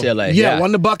special. UCLA. Yeah, Yeah.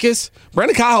 won the Buckus.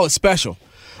 Brandon Cajo is special.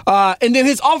 And then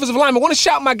his offensive lineman. I want to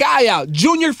shout my guy out,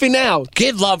 Junior Finau.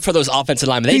 Give love for those offensive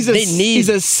linemen. He's a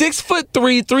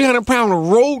 6'3",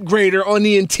 300-pound road grader on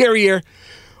the interior,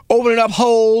 opening up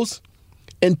holes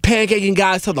and pancaking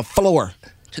guys to the floor.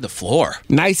 To the floor.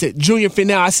 Nice it. Junior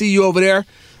Finau, I see you over there.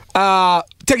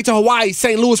 Take it to Hawaii,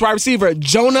 St. Louis wide receiver,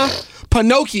 Jonah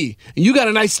Panoki. You got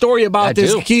a nice story about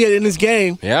this kid in this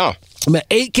game. Yeah.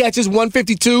 8 catches,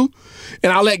 152.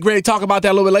 And I'll let Greg talk about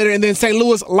that a little bit later. And then St.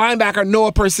 Louis linebacker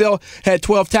Noah Purcell had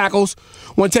 12 tackles.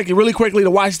 Want to take it really quickly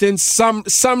to Washington.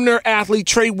 Sumner athlete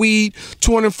Trey Weed,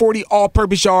 240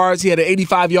 all-purpose yards. He had an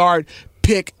 85-yard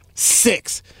pick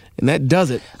 6. And that does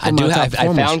it. I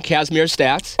found Kashmir's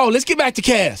stats. Oh, let's get back to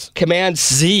Kaz. Command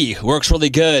Z works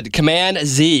really good. Command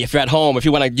Z, if you're at home, if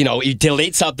you want to, you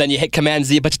delete something, you hit Command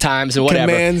Z a bunch of times and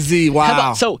whatever. Command Z,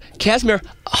 wow. So, Kashmir,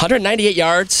 198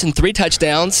 yards and 3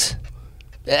 touchdowns.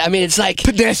 I mean, it's like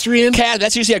pedestrian. Kaz,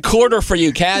 that's usually a quarter for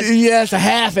you, Kaz. Yes, a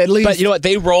half at least. But you know what?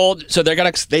 They rolled, so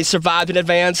they survived in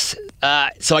advance.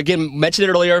 So again, mentioned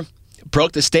it earlier.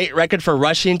 broke the state record for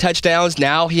rushing touchdowns.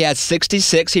 Now he has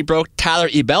 66. He broke Tyler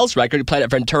Ebell's record. He played at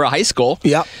Ventura High School.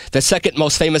 Yep. The second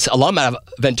most famous alum out of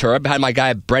Ventura, behind my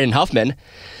guy Brandon Huffman.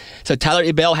 So Tyler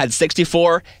Ebell had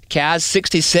 64, Kaz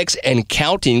 66 and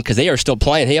counting, because they are still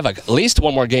playing. They have at least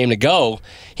one more game to go.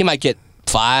 He might get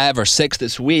 5 or 6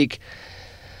 this week.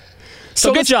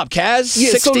 So good job, Kaz.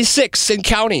 Yeah, 66 and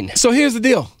counting. So here's the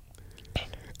deal.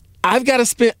 I've got to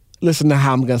spend, listen to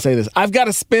how I'm going to say this. I've got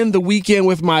to spend the weekend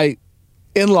with my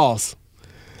in-laws.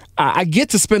 I get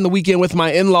to spend the weekend with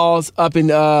my in-laws up in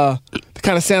the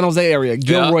kind of San Jose area,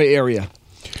 Gilroy area.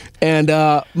 And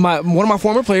one of my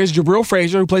former players, Jabril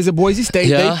Frazier, who plays at Boise State,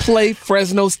 they play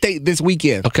Fresno State this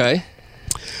weekend. Okay.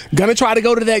 Gonna try to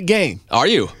go to that game. Are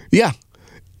you? Yeah.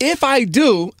 If I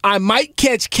do, I might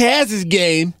catch Kaz's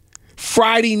game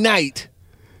Friday night,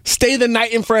 stay the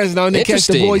night in Fresno, and then catch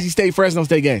the Boise State-Fresno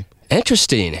State game.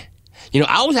 Interesting.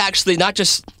 I was actually not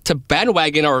just to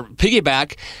bandwagon or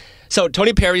piggyback. So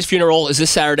Tony Perry's funeral is this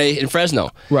Saturday in Fresno.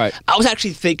 Right. I was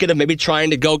actually thinking of maybe trying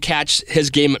to go catch his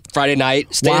game Friday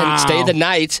night, stay the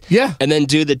night, and then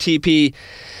do the TP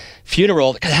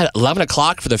funeral. I had 11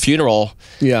 o'clock for the funeral,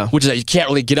 which is you can't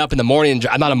really get up in the morning.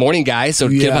 I'm not a morning guy, so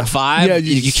get up at 5. Yeah,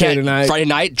 you can't Friday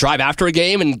night, drive after a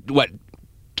game, and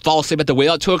fall asleep at the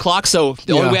wheel at 2 o'clock. So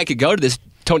the only way I could go to this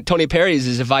Tony Perry's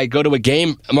is if I go to a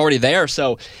game, I'm already there.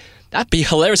 So that'd be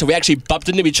hilarious if we actually bumped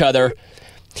into each other.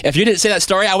 If you didn't say that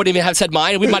story, I wouldn't even have said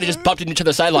mine. We might have just bumped into each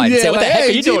other's sidelines. Yeah, say, what the heck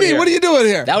are you doing here? What are you doing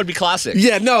here? That would be classic.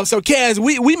 Yeah, no. So, Kaz,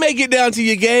 we may get down to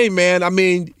your game, man. I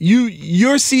mean,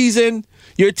 your season,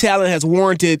 your talent has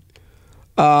warranted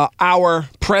our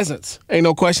presence. Ain't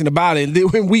no question about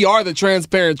it. We are the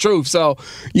transparent truth. So,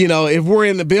 if we're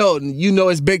in the building,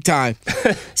 it's big time.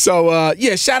 So,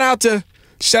 shout out to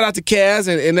Kaz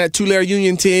and that Tulare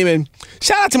Union team. And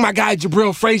shout out to my guy,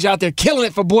 Jabril Frazier, out there killing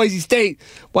it for Boise State.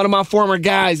 One of my former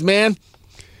guys, man.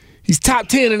 He's top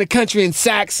 10 in the country in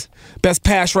sacks. Best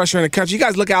pass rusher in the country. You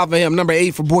guys look out for him. Number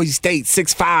 8 for Boise State,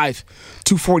 6'5",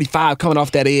 245 coming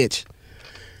off that edge.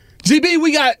 GB,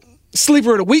 we got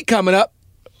Sleeper of the Week coming up.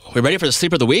 We ready for the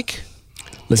Sleeper of the Week?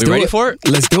 Let's ready for it?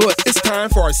 Let's do it. It's time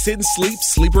for our Sit and Sleep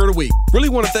Sleeper of the Week. Really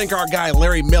want to thank our guy,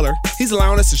 Larry Miller. He's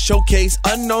allowing us to showcase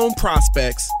unknown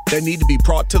prospects that need to be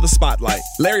brought to the spotlight.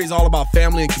 Larry is all about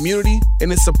family and community,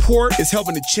 and his support is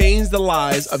helping to change the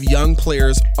lives of young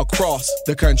players across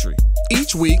the country.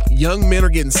 Each week, young men are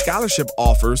getting scholarship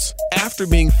offers after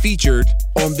being featured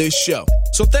on this show.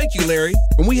 So thank you, Larry.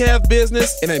 When we have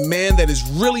business and a man that is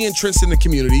really interested in the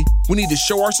community, we need to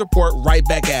show our support right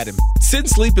back at him. Sit and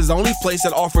Sleep is the only place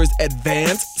that offers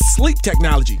advanced sleep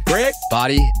technology. Greg?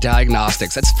 Body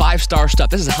Diagnostics. That's 5-star stuff.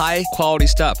 This is high-quality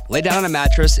stuff. Lay down on a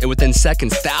mattress, and within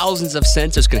seconds, thousands of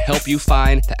sensors can help you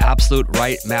find the absolute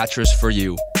right mattress for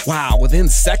you. Wow, within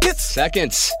seconds?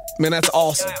 Seconds. Man, that's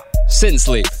awesome. Sit and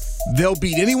Sleep. They'll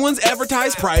beat anyone's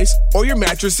advertised price, or your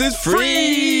mattress is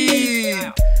free.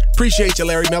 Appreciate you,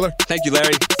 Larry Miller. Thank you,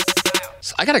 Larry.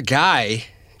 So I got a guy,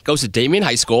 goes to Damien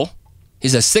High School.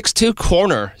 He's a 6'2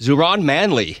 corner, Zuron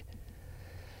Manley.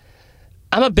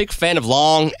 I'm a big fan of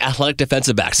long, athletic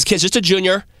defensive backs. This kid's just a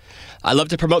junior. I love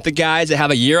to promote the guys that have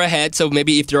a year ahead, so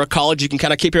maybe if you're a college, you can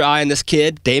kind of keep your eye on this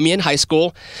kid, Damien High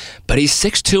School. But he's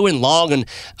 6'2 and long, and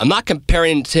I'm not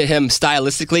comparing to him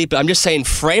stylistically, but I'm just saying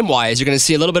frame-wise, you're going to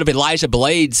see a little bit of Elijah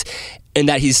Blades in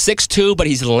that he's 6'2", but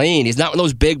he's lean. He's not one of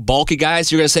those big, bulky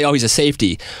guys. You're going to say, oh, he's a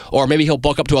safety, or maybe he'll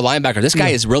bulk up to a linebacker. This guy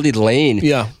is really lean.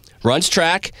 Yeah. Runs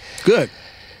track. Good.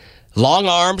 Long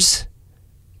arms.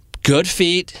 Good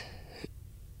feet.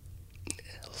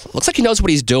 Looks like he knows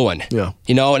what he's doing. Yeah.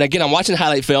 And again, I'm watching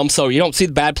highlight film, so you don't see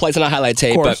the bad plays on a highlight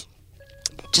tape, but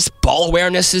just ball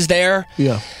awareness is there.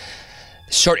 Yeah.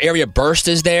 Short area burst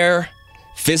is there.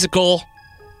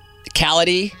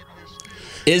 Physicality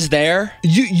is there.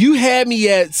 You had me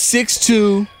at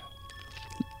 6'2",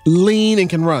 lean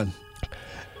and can run.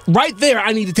 Right there,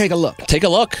 I need to take a look. Take a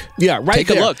look. Yeah, right Take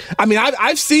there. a look. I mean,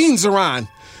 I've seen Zuron.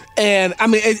 And, I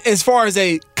mean, as far as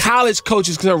a college coach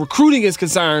is concerned, recruiting is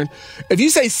concerned, if you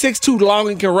say 6'2", long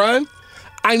and can run,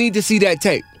 I need to see that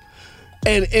tape.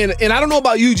 And I don't know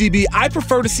about you, GB. I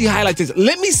prefer to see highlight tapes.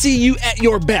 Let me see you at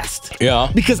your best.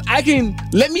 Yeah. Because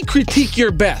let me critique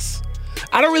your best.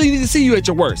 I don't really need to see you at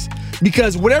your worst.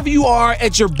 Because whatever you are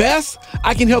at your best,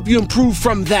 I can help you improve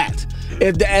from that.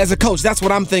 As a coach, that's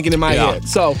what I'm thinking in my head.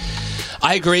 So,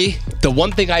 I agree. The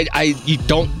one thing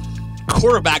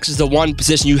quarterbacks is the one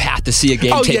position you have to see a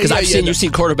game tape, because you've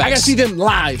seen quarterbacks. I got to see them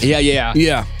live.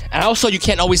 Yeah. And also, you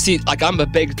can't always see, I'm a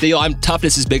big deal.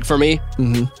 Toughness is big for me.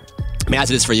 Mm-hmm. I mean, as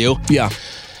it is for you. Yeah.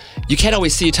 You can't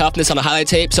always see toughness on a highlight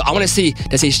tape, so I want to see,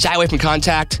 does he shy away from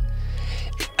contact?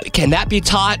 Can that be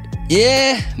taught?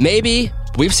 Yeah, maybe.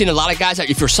 we've seen a lot of guys that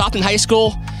if you're soft in high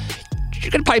school,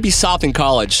 you're going to probably be soft in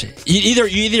college. You're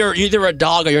either a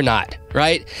dog or you're not,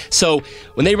 right? So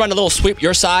when they run a little sweep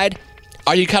your side,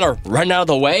 are you kind of running out of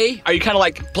the way? Are you kind of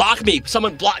like, block me?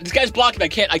 Someone block. This guy's blocking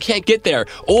me. I can't get there.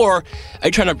 Or are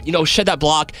you trying to, shed that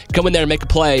block, come in there and make a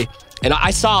play? And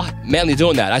I saw Manley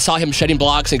doing that. I saw him shedding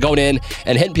blocks and going in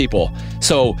and hitting people.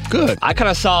 So good. I kind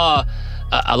of saw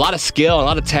a lot of skill, a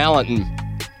lot of talent.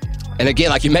 And again,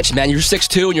 like you mentioned, man, you're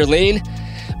 6'2" and you're lean.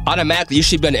 Automatically, you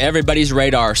should be on everybody's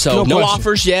radar. So no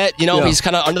offers yet. He's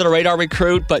kind of under the radar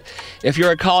recruit. But if you're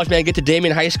a college man, get to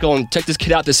Damien High School and check this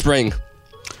kid out this spring.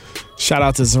 Shout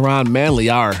out to Zeron Manley,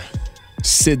 our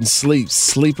sit and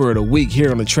sleeper of the week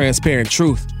here on The Transparent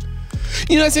Truth.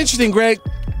 It's interesting, Greg.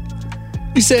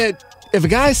 You said if a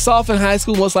guy's soft in high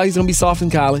school, most likely he's going to be soft in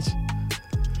college.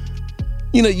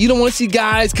 You don't want to see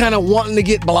guys kind of wanting to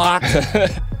get blocked.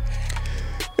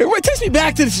 It takes me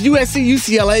back to this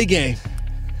USC-UCLA game.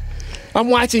 I'm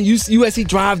watching USC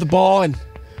drive the ball, and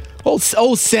old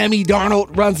Sammy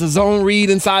Darnold runs the zone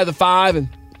read inside the 5, and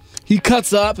he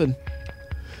cuts up, and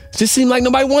it just seemed like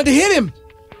nobody wanted to hit him.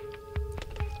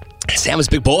 Sam was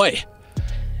a big boy.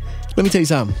 Let me tell you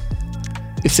something.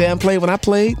 If Sam played when I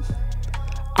played,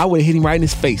 I would have hit him right in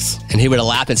his face. And he would have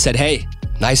laughed and said, hey,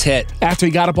 nice hit. After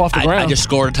he got up off the ground. I just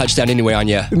scored a touchdown anyway on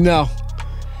you. No.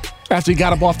 After he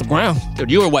got up off the ground.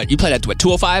 Dude, you were what? You played at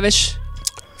 205-ish?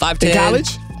 5'10"? In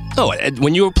college? No,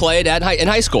 when you were played in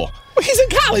high school. Well, he's in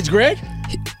college, Greg.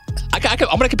 I'm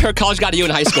going to compare a college guy to you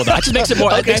in high school. That just makes it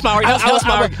more. Okay. That's my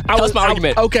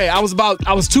argument. I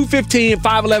was 215, 5'11",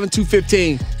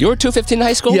 215. You were 215 in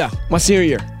high school? Yeah, my senior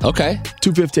year. Okay.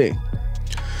 215.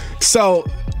 So,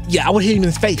 yeah, I would hit him in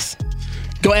his face.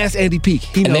 Go ask Andy Peak.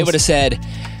 He knows. And they would have said,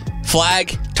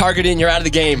 flag, targeting, you're out of the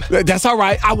game. That's all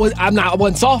right. I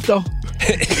wasn't soft, though.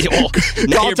 Well,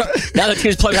 now the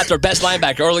team's playing out their best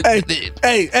linebacker.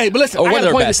 Hey, but listen, one of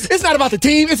their best. It's not about the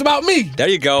team. It's about me. There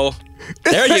you go.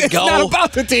 It's not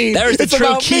about the team. There's the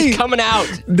true Keith me. coming out.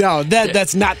 No,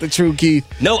 that's not the true Keith.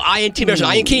 No I in team. There's an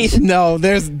I in Keith. No,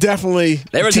 there's definitely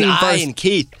there was team an I first. in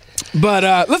Keith.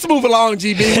 But let's move along,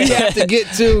 GB. We have to get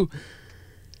to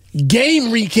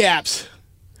game recaps,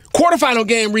 quarterfinal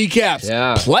game recaps,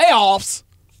 playoffs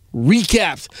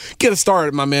recaps. Get us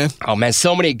started, my man. Oh, man,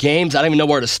 so many games. I don't even know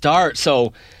where to start.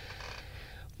 So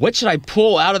what should I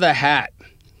pull out of the hat?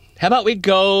 How about we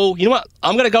go, you know what?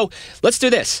 I'm going to go, let's do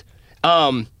this.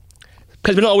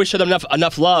 Because we don't always show them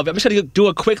enough love. I'm just going to do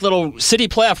a quick little city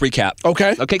playoff recap.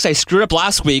 Okay. Okay, because I screwed up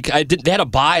last week. They had a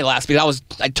bye last week.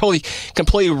 I totally,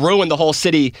 completely ruined the whole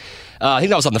city. I think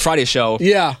that was on the Friday show.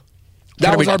 Yeah.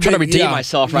 I'm trying to redeem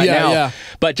myself right now. Yeah.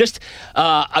 But just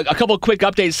a couple of quick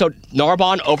updates. So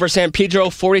Narbonne over San Pedro,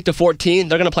 40-14.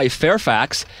 They're going to play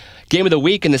Fairfax. Game of the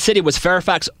week in the city was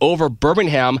Fairfax over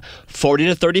Birmingham,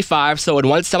 40-35. So in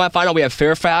one semifinal, we have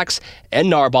Fairfax and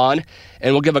Narbonne.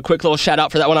 And we'll give a quick little shout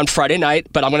out for that one on Friday night.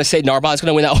 But I'm going to say Narbonne's going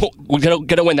to win that. We're going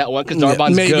to win that one because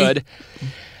Narbonne's good.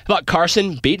 How about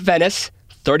Carson beat Venice,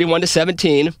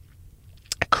 31-17.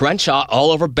 Crenshaw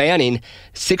all over Banning,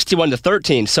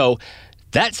 61-13. So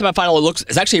that semifinal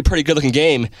is actually a pretty good-looking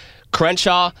game.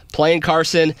 Crenshaw playing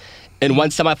Carson in one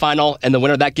semifinal, and the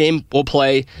winner of that game will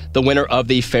play the winner of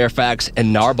the Fairfax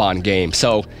and Narbonne game.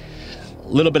 So a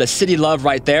little bit of city love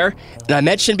right there. And I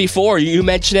mentioned before, you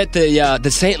mentioned it,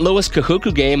 the St. Louis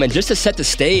Kahuku game, and just to set the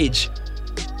stage,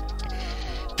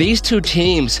 these two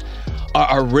teams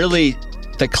are really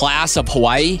the class of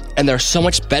Hawaii, and they're so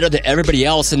much better than everybody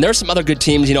else. And there's some other good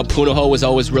teams. Punahou was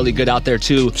always really good out there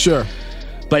too. Sure.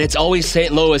 But it's always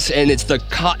St. Louis, and it's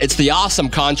the awesome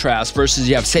contrast versus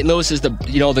you have St. Louis is the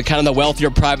kind of the wealthier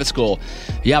private school.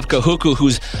 You have Kahuku,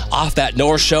 who's off that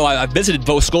North Shore. I've visited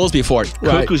both schools before.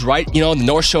 Right. Kahuku's right, the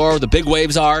North Shore, the big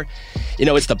waves are.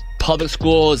 It's the public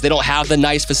schools. They don't have the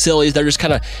nice facilities. They're just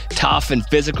kind of tough and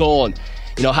physical, and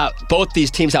how both these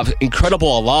teams have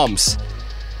incredible alums.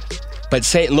 But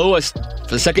St. Louis,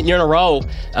 for the second year in a row,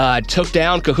 took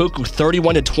down Kahuku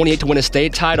 31-28 to win a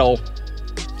state title.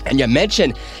 And you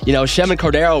mentioned, Shevin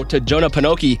Cordero to Jonah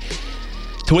Pinoki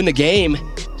to win the game. Or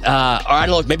I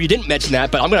don't know, maybe you didn't mention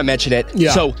that, but I'm going to mention it.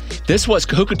 Yeah. So this was,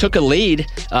 Kahuku took a lead.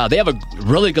 They have a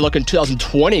really good-looking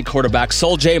 2020 quarterback,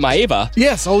 Sol J. Maeva.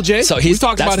 Yes, OJ. So we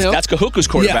talked about him. That's Kahuku's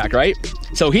quarterback, right?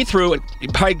 So he threw, he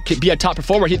probably could be a top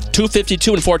performer. He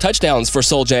 252 and 4 touchdowns for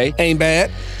Sol J. Ain't bad.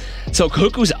 So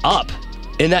Kahuku's up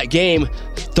in that game,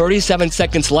 37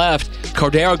 seconds left.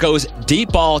 Cordero goes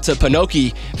deep ball to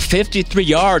Pinoki, 53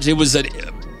 yards. It was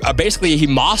basically he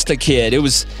mossed the kid. It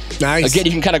was nice. Again,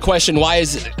 you can kind of question why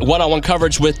is one-on-one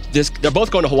coverage with this. They're both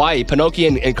going to Hawaii. Pinoki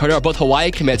and Cordero are both Hawaii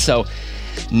commits, so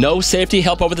no safety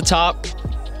help over the top.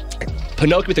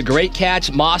 Pinocchio with a great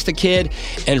catch, Moss the kid,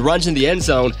 and runs in the end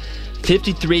zone.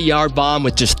 53-yard bomb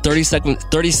with just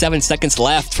 37 seconds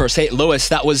left for St. Louis.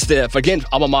 That was again,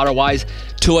 alma mater-wise,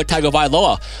 Tua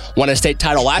Tagovailoa won a state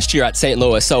title last year at St.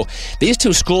 Louis. So these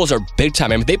two schools are big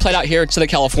time. I mean, if they played out here in Southern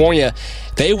California,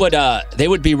 they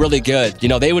would be really good.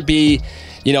 They would be,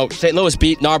 St. Louis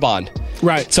beat Narbonne.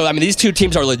 Right. So, I mean, these two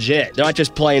teams are legit. They're not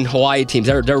just playing Hawaii teams.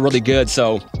 They're really good.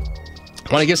 So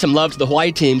I want to give some love to the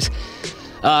Hawaii teams.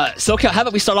 So how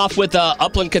about we start off with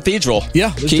Upland Cathedral?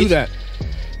 Yeah, let's do that.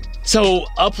 So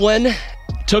Upland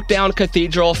took down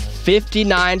Cathedral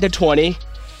 59-20.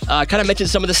 Kind of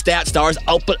mentioned some of the stat stars.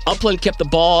 Upland kept the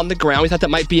ball on the ground. We thought that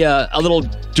might be a little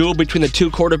duel between the two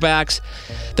quarterbacks.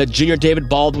 The junior David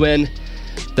Baldwin,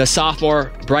 the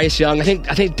sophomore Bryce Young. I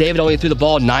think David only threw the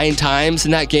ball 9 times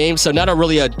in that game, so not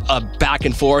really a back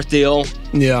and forth deal.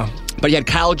 Yeah. But you had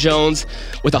Kyle Jones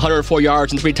with 104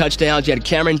 yards and 3 touchdowns. You had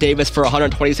Cameron Davis for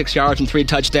 126 yards and 3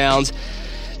 touchdowns.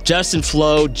 Justin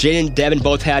Flo, Jaden Devin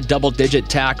both had double-digit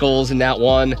tackles in that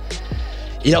one.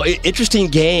 Interesting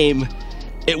game.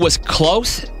 It was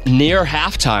close near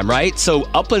halftime, right? So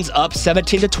Upland's up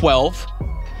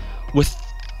 17-12 with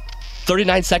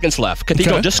 39 seconds left.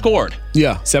 Cathedral just scored.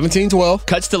 Yeah, 17-12.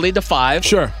 Cuts the lead to 5.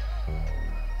 Sure.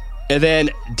 And then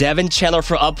Devin Chandler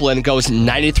for Upland goes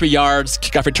 93 yards,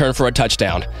 kickoff return for a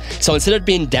touchdown. So instead of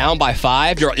being down by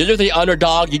 5, you're the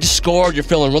underdog. You just scored. You're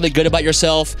feeling really good about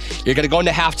yourself. You're going to go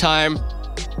into halftime.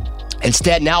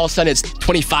 Instead, now all of a sudden it's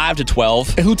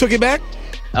 25-12. And who took it back?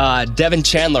 Devin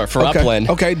Chandler for Upland.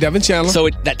 Okay, Devin Chandler. So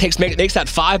that makes that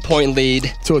 5-point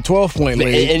lead to a 12-point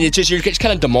lead. And it's you're just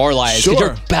kind of demoralized. Sure.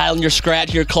 You're battling, you're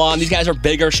scratching, you're clawing. These guys are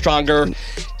bigger, stronger.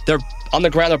 They're on the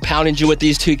ground, they're pounding you with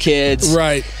these two kids.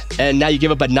 Right. And now you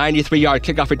give up a 93-yard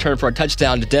kickoff return for a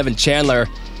touchdown to Devin Chandler.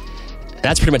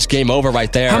 That's pretty much game over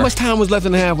right there. How much time was left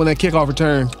in the half when that kickoff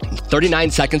return?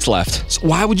 39 seconds left. So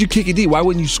why would you kick it deep? Why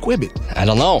wouldn't you squib it? I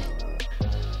don't know.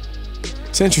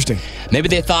 It's interesting. Maybe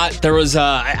they thought there was,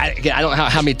 I don't know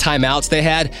how many timeouts they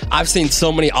had. I've seen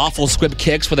so many awful squib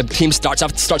kicks where the team starts at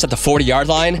the 40-yard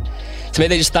line. So maybe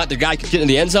they just thought the guy could get in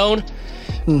the end zone.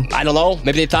 I don't know.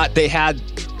 Maybe they thought they had...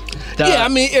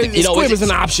 squib is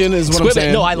an option, is what I'm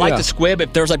saying. No, I like the squib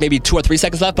if there's like maybe 2 or 3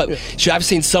 seconds left, but I've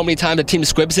seen so many times the team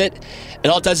squibs it, and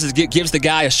all it does is gives the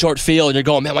guy a short field, and you're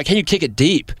going, man, why can't you kick it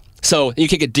deep? So you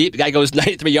kick it deep, the guy goes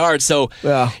 93 yards, so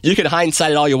you can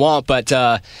hindsight it all you want, but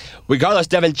regardless,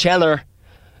 Devin Chandler,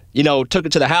 took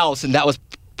it to the house, and that was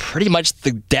pretty much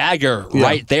the dagger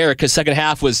right there, because second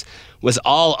half was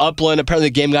all Upland. Apparently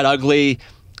the game got ugly.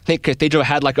 I think Cathedral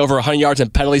had like over 100 yards in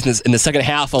penalties in the second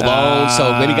half alone,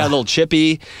 so maybe got a little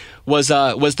chippy, was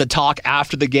the talk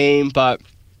after the game. But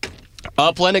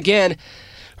Upland, again,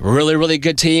 really, really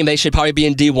good team. They should probably be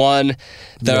in D1.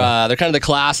 They're kind of the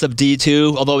class of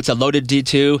D2, although it's a loaded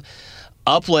D2.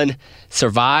 Upland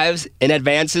survives and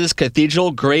advances. Cathedral,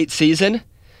 great season,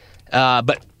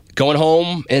 but going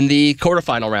home in the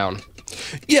quarterfinal round.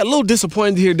 Yeah, a little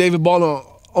disappointed here. David Baldwin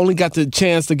only got the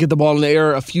chance to get the ball in the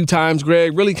air a few times,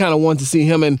 Greg. Really kind of wanted to see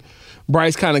him and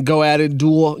Bryce kind of go at it,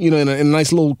 duel, in a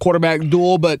nice little quarterback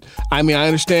duel. But, I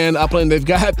understand Upland, they've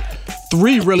got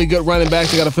 3 really good running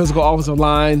backs. They got a physical offensive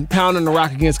line. Pounding the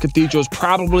rock against Cathedral is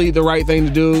probably the right thing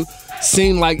to do.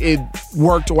 Seemed like it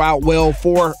worked out well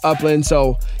for Upland,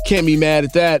 so can't be mad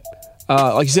at that.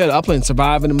 Like you said, Upland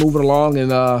surviving and moving along,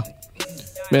 and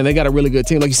man, they got a really good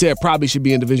team. Like you said, probably should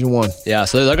be in Division I. Yeah,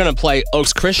 so they're going to play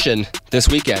Oaks Christian this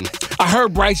weekend. I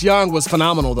heard Bryce Young was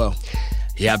phenomenal, though.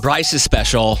 Yeah, Bryce is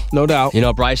special. No doubt.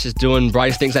 Bryce is doing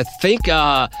Bryce things. I think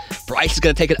Bryce is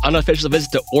going to take an unofficial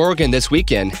visit to Oregon this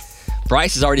weekend.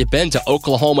 Bryce has already been to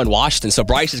Oklahoma and Washington, so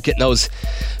Bryce is getting those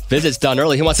visits done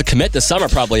early. He wants to commit this summer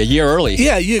probably a year early.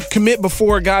 Yeah, you commit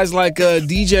before guys like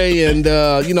DJ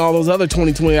and, all those other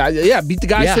 2020. Beat the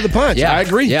guys to the punch. Yeah, I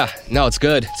agree. Yeah, no, it's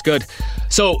good. It's good.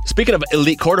 So, speaking of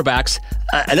elite quarterbacks,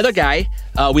 another guy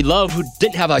we love who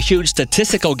didn't have a huge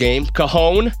statistical game,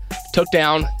 Cajon took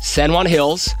down San Juan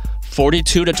Hills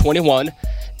 42-21.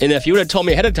 And if you would have told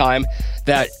me ahead of time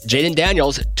that Jaden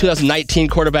Daniels, 2019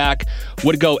 quarterback,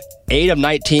 would go 8 of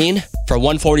 19 for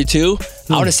 142,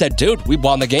 I would have said, dude, we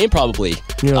won the game probably.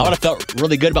 Yeah. I would have felt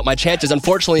really good about my chances.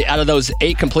 Unfortunately, out of those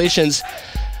 8 completions,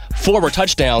 4 were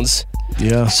touchdowns.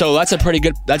 Yeah. So that's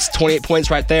that's 28 points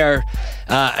right there.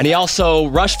 And he also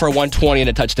rushed for 120 and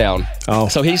a touchdown. Oh.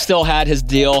 So he still had his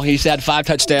deal. He's had 5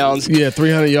 touchdowns. Yeah,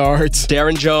 300 yards.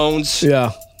 Darren Jones.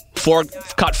 Yeah.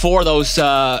 Caught 4 of those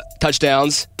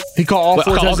touchdowns. He caught all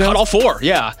 4 touchdowns? Caught all 4,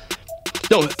 yeah.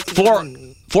 No,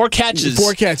 4 catches.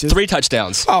 4 catches. 3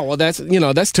 touchdowns. Oh, well,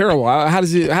 that's terrible. How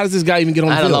does this guy even get on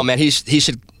the field? I don't know, man. He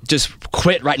should just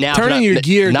quit right now. Turn your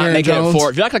gear, not Darren making Jones. it 4.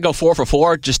 If you're not going to go 4 for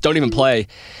 4, just don't even play.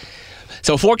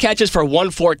 So 4 catches for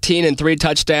 114 and 3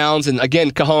 touchdowns. And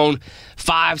again, Cajon,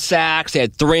 5 sacks. They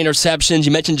had 3 interceptions.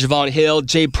 You mentioned Javon Hill.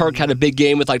 Jay Perk had a big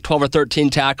game with like 12 or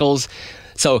 13 tackles.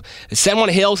 So San Juan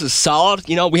Hills is solid.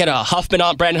 You know, we had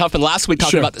Brandon Huffman last week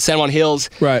talking about the San Juan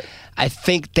Hills. Right. I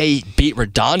think they beat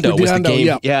Redondo was the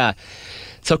game. Yeah.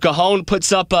 So Cajon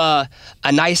puts up a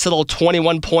nice little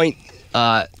 21-point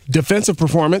defensive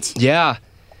performance. Yeah.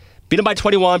 Beat him by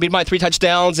 21, beat him by 3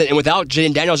 touchdowns, and without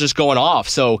Jaden Daniels just going off.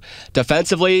 So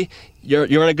defensively, you're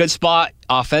in a good spot.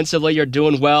 Offensively, you're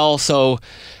doing well. So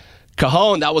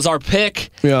Cajon, that was our pick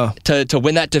to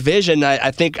win that division.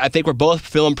 I think we're both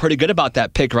feeling pretty good about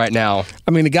that pick right now.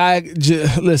 I mean, the guy,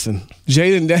 listen,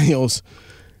 Jaden Daniels,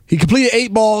 he completed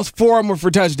 8 balls, 4 of them were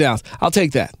for touchdowns. I'll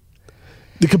take that.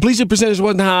 The completion percentage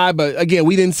wasn't high, but again,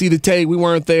 we didn't see the tape. We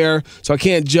weren't there, so I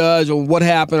can't judge on what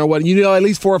happened or what. You know, at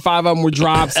least 4 or 5 of them were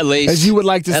drops, at least, as you would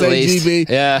like to say, GB.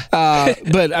 Yeah.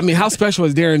 But I mean, how special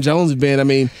has Darren Jones been? I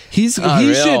mean, he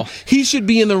should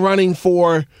be in the running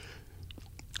for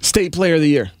State Player of the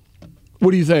Year.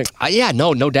 What do you think? Yeah,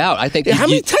 no doubt. I think. How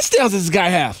many touchdowns does this guy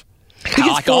have? He gets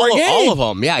like 4 a game. All of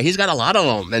them. Yeah, he's got a lot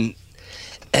of them,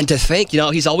 and to think, you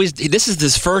know, this is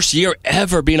his first year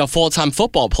ever being a full-time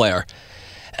football player.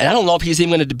 And I don't know if he's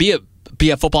even going to be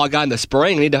a football guy in the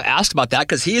spring. I need to ask about that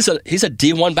because he's a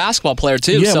D1 basketball player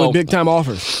too. Yeah, so with big-time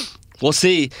offers. We'll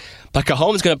see. But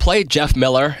Cajon's going to play Jeff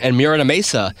Miller and Murata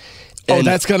Mesa.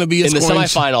 That's going to be in the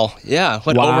semifinal. Yeah,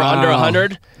 over under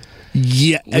 100.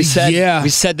 Yeah, we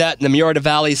said that in the Murata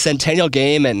Valley Centennial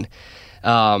game, and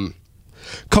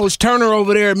Coach Turner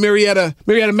over there at Murata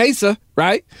Mesa,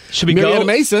 right? Should we Murata go?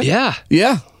 Mesa?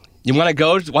 Yeah. You want to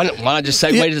go? Want to just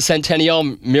segue to the Centennial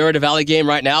Murata Valley game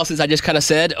right now, since I just kind of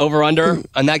said over-under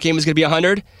on that game is going to be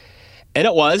 100? And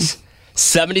it was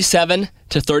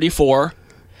 77-34.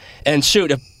 And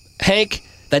shoot, Hank,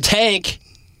 the Tank,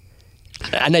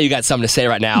 I know you got something to say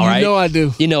right now, right? You know I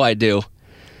do. You know I do.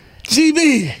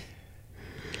 GB,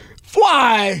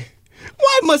 why?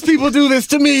 Why must people do this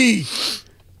to me?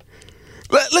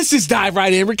 Let's just dive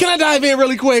right in. Can I dive in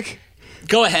really quick?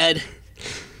 Go ahead.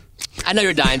 I know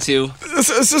you're dying to.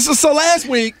 So last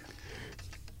week,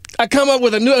 I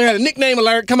had a nickname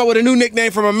alert, come up with a new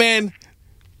nickname from a man,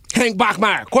 Hank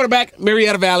Bachmeier, quarterback,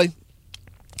 Marietta Valley.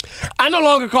 I no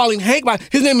longer call him Hank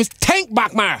Bachmeier. His name is Tank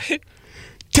Bachmeier.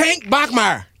 Tank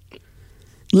Bachmeier.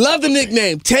 Love the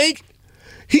nickname. Tank,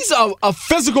 he's a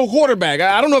physical quarterback.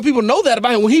 I don't know if people know that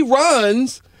about him. When he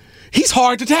runs, he's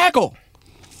hard to tackle.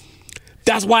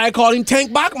 That's why I call him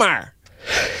Tank Bachmeier.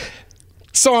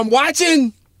 So I'm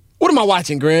watching... What am I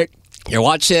watching, Greg? You're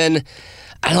watching,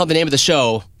 I don't know the name of the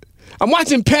show. I'm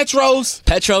watching Petros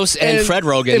and Fred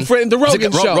Rogan. The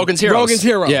Rogan show. Rogan's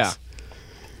Heroes. Yeah.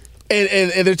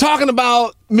 And they're talking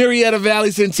about Marietta Valley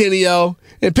Centennial.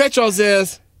 And Petros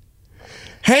says,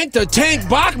 Hank the Tank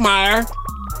Bachmeier.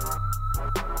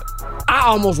 I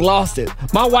almost lost it.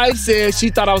 My wife said she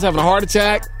thought I was having a heart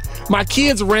attack. My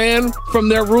kids ran from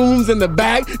their rooms in the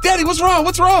back. Daddy, what's wrong?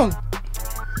 What's wrong?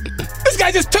 This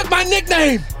guy just took my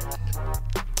nickname.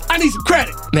 I need some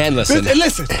credit. Man, listen.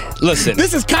 Listen.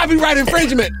 This is copyright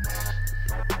infringement.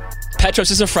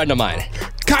 Petros is a friend of mine.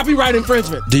 Copyright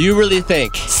infringement. Do you really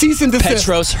think cease and desist.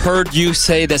 Petros heard you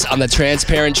say this on The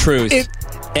Transparent Truth,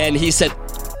 and he said,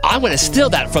 I'm going to steal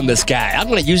that from this guy. I'm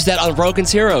going to use that on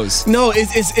Rogan's Heroes. No,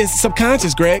 it's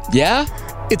subconscious, Greg. Yeah?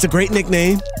 It's a great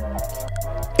nickname.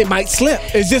 It might slip.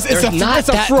 It's not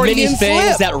that many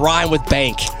things that rhyme with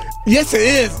bank. Yes, it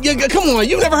is. Yeah, come on.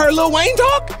 You've never heard Lil Wayne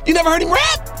talk? You never heard him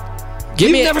rap?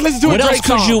 Never listened to a Drake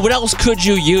song. What else could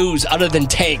you use other than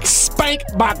Tank? Spank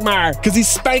Bachmeier, because he's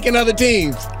spanking other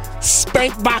teams.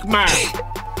 Spank Bachmeier.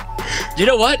 You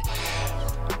know what?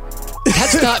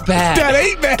 That's not bad. That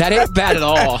ain't bad. That ain't bad at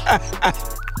all.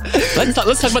 Let's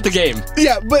talk about the game.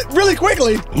 Yeah, but really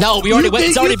quickly. No, we already went.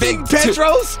 It's already been.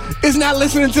 Petros is not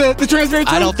listening to the Transparent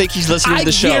Truth? I don't think he's listening to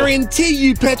the show. I guarantee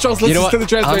you Petros listens to the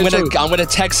Transparent Truth. I'm gonna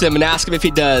text him and ask him if he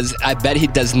does. I bet he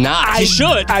does not. He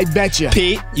should. I bet you.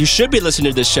 Pete, you should be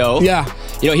listening to the show. Yeah.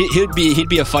 You know, he'd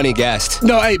be a funny guest.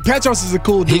 No, hey, Petros is a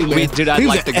cool dude, man. Dude, I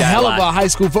like the guy a hell a lot. of a high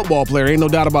school football player. Ain't no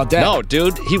doubt about that. No,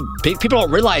 dude. People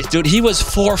don't realize, dude, he was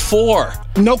 4'4".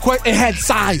 No question. It had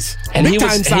size. And big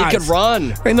time size. He could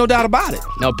run. Ain't no doubt about it.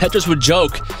 Now, Petros would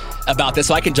joke about this,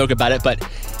 so I can joke about it, but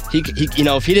he you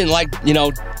know, if he didn't like, you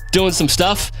know, doing some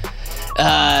stuff,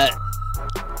 I'm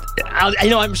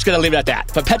just going to leave it at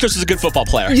that. But Petros is a good football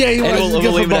player. Yeah, he was.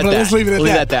 We'll leave it at that. Let's leave it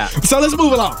at that. So let's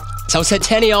move along. So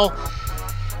Centennial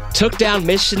took down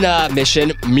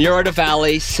Mission Murata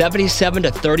Valley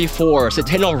 77-34.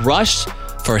 Centennial rushed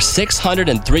for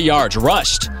 603 yards.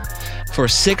 Rushed for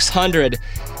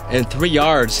 603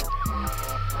 yards.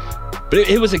 But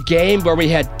it was a game where we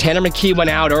had Tanner McKee went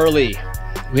out early.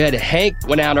 We had Hank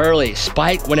went out early.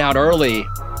 Spike went out early.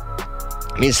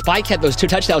 I mean, Spike had those 2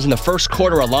 touchdowns in the first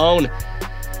quarter alone.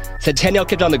 Centennial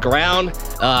kept on the ground.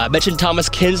 I mentioned Thomas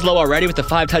Kinslow already with the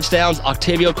 5 touchdowns.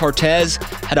 Octavio Cortez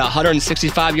had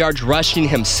 165 yards rushing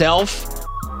himself.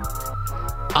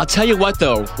 I'll tell you what,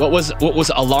 though, what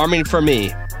was alarming for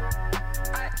me.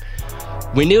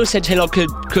 We knew Centennial could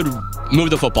move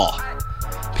the football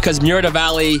because Murrieta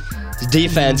Valley's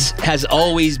defense has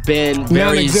always been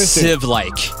very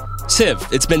Civ-like.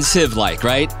 It's been Civ-like,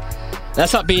 right?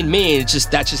 That's not being mean.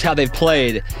 That's just how they've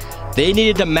played. They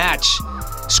needed to match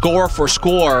score for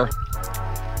score.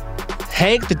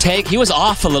 Hank the Tank, he was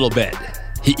off a little bit.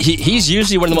 He's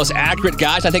usually one of the most accurate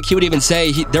guys. I think he would even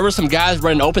say there were some guys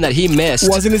running open that he missed.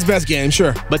 Wasn't his best game,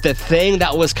 sure. But the thing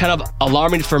that was kind of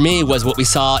alarming for me was what we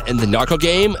saw in the Narco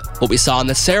game, what we saw in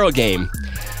the Cerro game.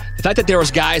 The fact that there was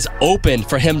guys open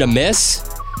for him to miss.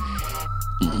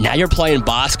 Now you're playing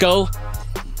Bosco.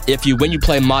 When you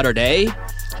play Mater Dei,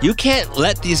 you can't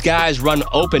let these guys run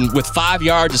open with 5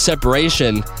 yards of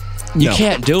separation. You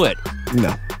can't do it.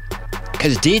 No.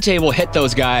 Because DJ will hit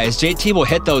those guys. JT will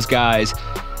hit those guys.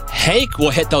 Hank will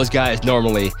hit those guys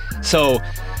normally. So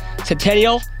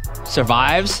Centennial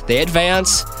survives. They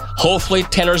advance. Hopefully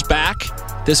Tanner's back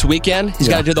this weekend. He's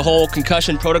got to do the whole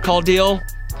concussion protocol deal.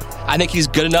 I think he's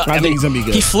good enough. I think he's going to be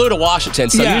good. He flew to Washington.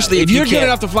 So usually if you're good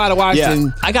enough to fly to Washington.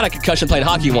 Yeah, I got a concussion playing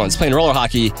hockey once, playing roller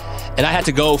hockey, and I had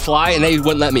to go fly, and they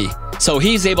wouldn't let me. So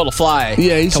he's able to fly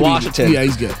to Washington. Yeah,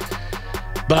 he's good.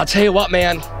 But I'll tell you what,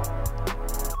 man.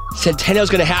 Centennial's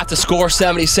going to have to score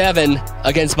 77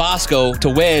 against Bosco to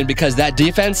win because that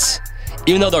defense,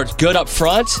 even though they're good up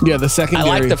front, the secondary.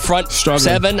 I like the front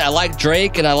seven. I like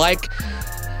Drake, and I like,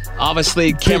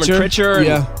 obviously, Cameron Pritchard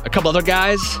and a couple other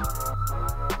guys.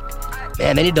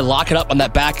 Man, they need to lock it up on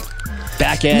that back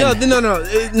end.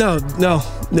 No.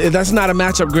 That's not a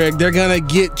matchup, Greg. They're gonna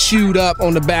get chewed up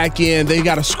on the back end. They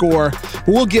got to score.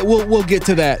 We'll get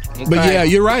to that. Okay. But yeah,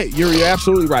 you're right. You're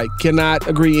absolutely right. Cannot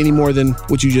agree any more than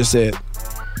what you just said.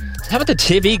 How about the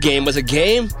TV game? Was a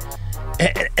game.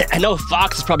 I know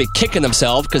Fox is probably kicking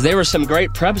themselves because there were some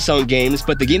great prep zone games,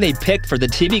 but the game they picked for the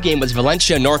TV game was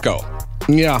Valencia Norco.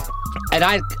 Yeah. And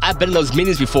I've been in those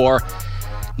meetings before.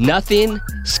 Nothing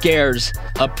scares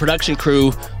a production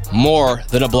crew more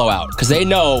than a blowout because they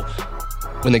know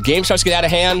when the game starts to get out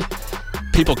of hand,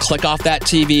 people click off that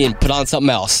TV and put on something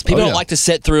else. People don't like to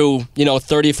sit through,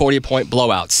 30, 40-point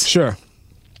blowouts. Sure.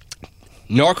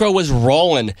 Norco was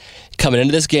rolling coming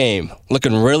into this game,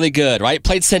 looking really good, right?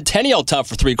 Played Centennial tough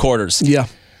for 3 quarters. Yeah.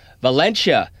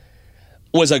 Valencia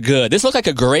was this looked like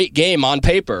a great game on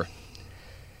paper.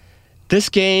 This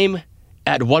game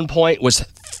at one point was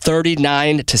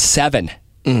 39-7.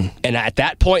 And at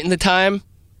that point in the time,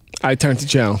 I turned the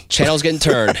channel. Channel's getting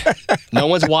turned. No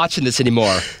one's watching this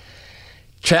anymore.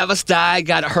 Travis Dye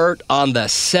got hurt on the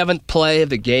 7th play of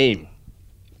the game.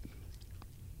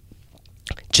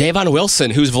 Javon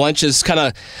Wilson, who's Valencia's kind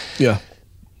of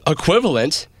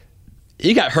equivalent,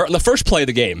 he got hurt on the 1st play of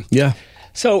the game. Yeah.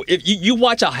 So if you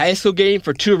watch a high school game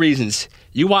for 2 reasons.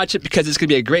 You watch it because it's going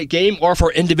to be a great game or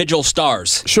for individual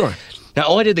stars. Sure. Not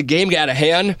only did the game get out of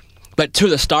hand, but 2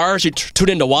 of the stars you tuned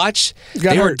in to watch,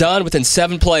 they were done within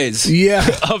 7 plays. Yeah.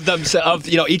 of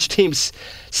each team's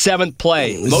 7th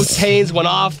play. Most Haynes went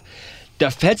off.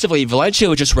 Defensively, Valencia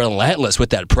was just relentless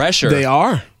with that pressure. They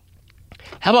are.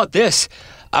 How about this?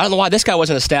 I don't know why this guy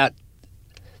wasn't a stat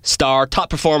star, top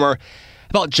performer. How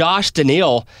about Josh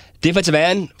Daniel, defensive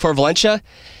end for Valencia?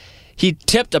 He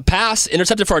tipped a pass,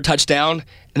 intercepted for a touchdown,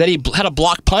 and then he had a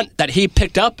block punt that he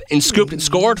picked up and scooped and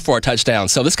scored for a touchdown.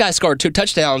 So this guy scored 2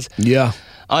 touchdowns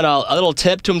on a little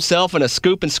tip to himself and a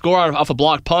scoop and score off a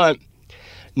block punt.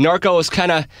 Norco's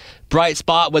kind of bright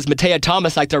spot was Mateo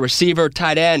Thomas, like the receiver,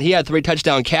 tight end. He had 3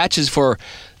 touchdown catches for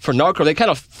Norco. They kind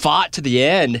of fought to the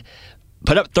end,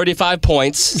 put up 35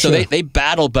 points. So they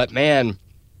battled, but man,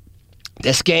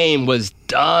 this game was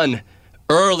done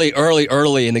early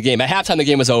in the game. At halftime, the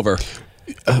game was over.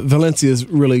 Valencia is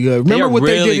really good. Remember what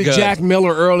they did to Jack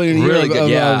Miller early in the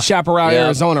year of Chaparral,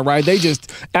 Arizona, right? They just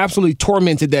absolutely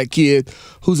tormented that kid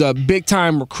who's a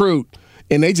big-time recruit,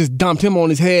 and they just dumped him on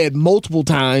his head multiple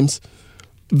times.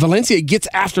 Valencia gets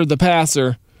after the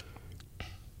passer.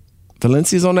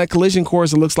 Valencia's on that collision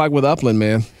course, it looks like, with Upland,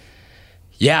 man.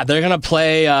 Yeah, they're gonna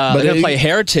play. Play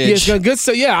Heritage. Yeah, good.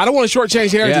 So I don't want to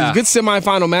shortchange Heritage. Yeah. Good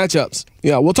semifinal matchups.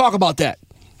 Yeah, we'll talk about that.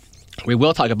 We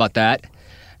will talk about that.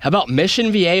 How about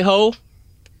Mission Viejo?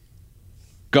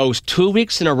 goes 2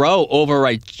 weeks in a row over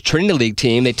a Trinity League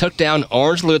team. They took down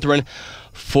Orange Lutheran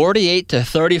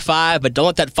 48-35, but don't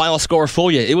let that final score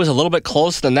fool you. It was a little bit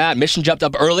closer than that. Mission jumped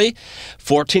up early,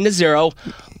 14-0.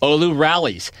 Olu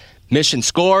rallies. Mission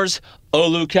scores.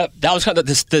 Olu kept. That was kind of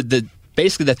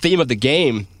basically the theme of the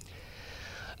game.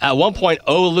 At one point,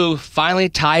 Olu finally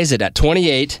ties it at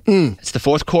 28. It's the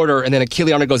fourth quarter, and then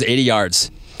Akili Arnold goes 80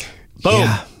 yards. Boom.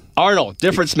 Yeah. Arnold,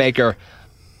 difference maker.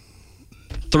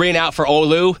 3 and out for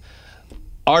Olu.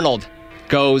 Arnold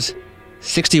goes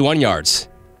 61 yards.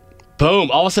 Boom.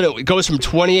 All of a sudden, it goes from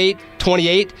 28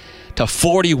 to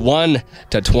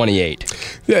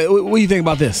 41-28. Yeah, what do you think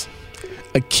about this?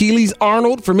 Achilles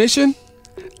Arnold for Mission,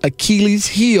 Achilles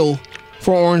heel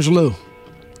for Orange Lou.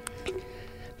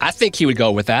 I think he would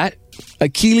go with that.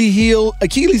 Achilles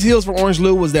heels for Orange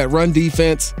Lou was that run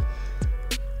defense.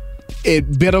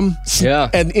 It bit him. Yeah.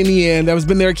 And in the end, that has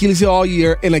been their Achilles heel all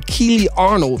year. And Achilles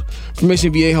Arnold from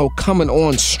Mission Viejo coming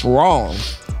on strong.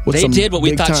 They did what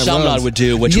we thought Chaminade would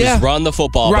do, which was run the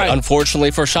football. Right. But unfortunately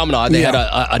for Chaminade, they had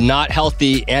a not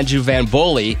healthy Andrew Van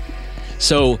Boley.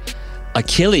 So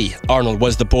Achilles Arnold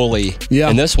was the bully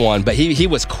in this one. But he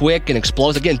was quick and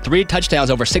explosive. Again, 3 touchdowns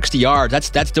over 60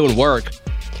 yards. That's doing work.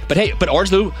 But hey,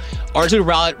 Orange Lou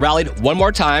rallied one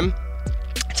more time.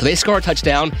 So they score a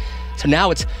touchdown. So now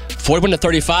it's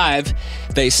 41-35.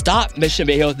 They stop Mission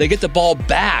Viejo. They get the ball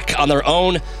back on their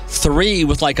own 3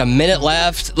 with like a minute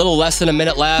left, a little less than a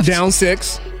minute left. Down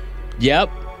 6.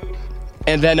 Yep.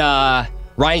 And then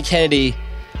Ryan Kennedy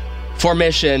for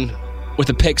Mission with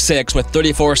a pick 6 with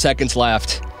 34 seconds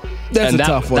left. That's a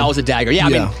tough one. That was a dagger. Yeah, I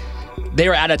mean, they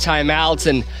were out of timeouts,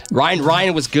 and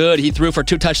Ryan was good. He threw for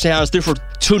 2 touchdowns, threw for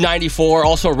 294,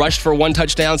 also rushed for 1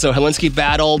 touchdown, so Helinski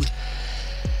battled.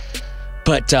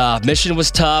 But Mission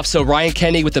was tough, so Ryan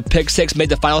Kennedy with the pick 6 made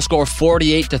the final score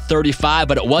 48-35,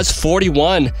 but it was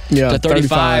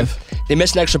 41-35. They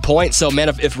missed an extra point, so man,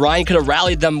 if Ryan could have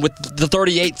rallied them with the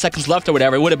 38 seconds left or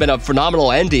whatever, it would have been a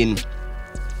phenomenal ending.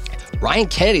 Ryan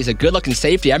Kennedy's a good-looking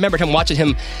safety. I remember watching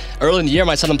him early in the year when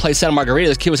I saw him play Santa Margarita.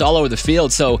 This kid was all over the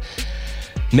field, so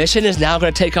Mission is now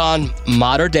going to take on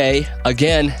Mater Dei.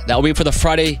 Again, that will be for the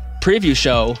Friday preview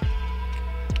show.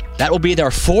 That will be their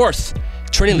 4th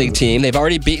Trinity League team. They've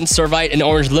already beaten Servite and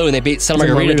Orange Lou, and they beat Santa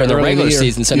Margarita during the regular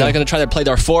season. So now they're going to try to play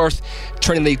their 4th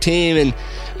Trinity League team, and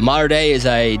Mater Dei is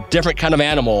a different kind of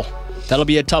animal. That'll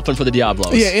be a tough one for the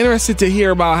Diablos. Yeah, interested to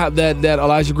hear about how that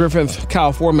Elijah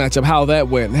Griffin-Kyle Ford matchup, how that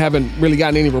went. Haven't really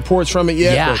gotten any reports from it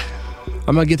yet. Yeah.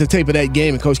 I'm going to get the tape of that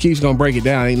game, and Coach Keith's going to break it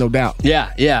down, ain't no doubt.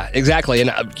 Yeah, exactly.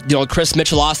 And, Chris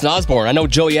Mitchell, Austin Osborne. I know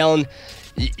Joey Allen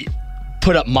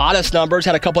put up modest numbers,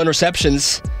 had a couple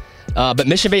interceptions. But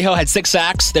Mission Viejo had 6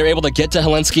 sacks. They were able to get to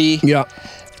Helinski. Yeah.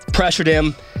 Pressured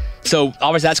him. So,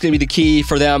 obviously, that's going to be the key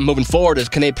for them moving forward is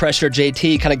can they pressure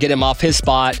JT, kind of get him off his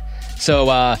spot. So, a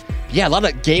lot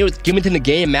of within the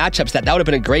game matchups. That would have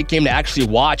been a great game to actually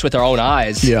watch with our own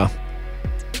eyes. Yeah.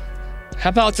 How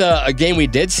about a game we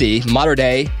did see? Mater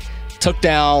Dei took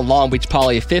down Long Beach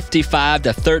Poly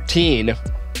 55-13.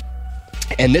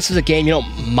 And this is a game,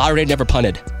 Mater Dei never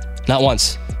punted. Not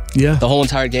once. Yeah. The whole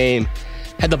entire game.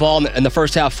 Had the ball in the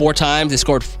first half 4 times. They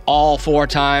scored all 4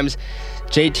 times.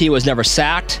 JT was never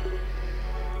sacked.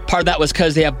 Part of that was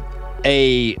because they have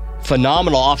a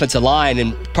phenomenal offensive line,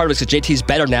 and part of it is because JT's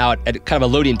better now at kind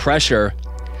of eluding pressure.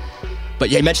 But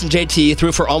yeah, you mentioned JT,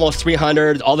 threw for almost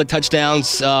 300, all the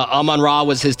touchdowns. Amon-Ra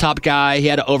was his top guy. He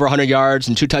had over 100 yards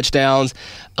and 2 touchdowns.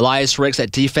 Elias Ricks,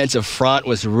 that defensive front,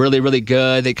 was really, really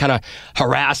good. They kind of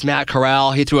harassed Matt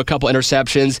Corral. He threw a couple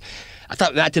interceptions. I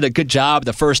thought Matt did a good job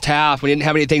the first half. When he didn't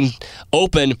have anything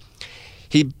open,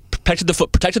 he protected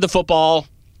the football.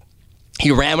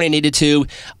 He ran when he needed to.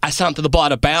 I saw him throw the ball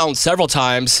out of bounds several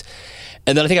times.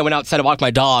 And then I think I went outside to walk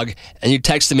my dog, and you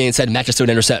texted me and said, Matt just threw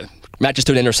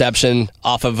an interception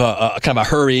off of a kind of a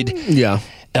hurried. Yeah.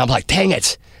 And I'm like, dang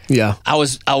it. Yeah. I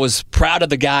was proud of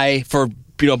the guy for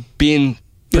protecting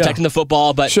the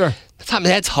football, but sometimes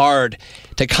that's hard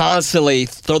to constantly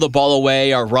throw the ball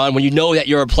away or run when you know that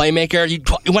you're a playmaker. You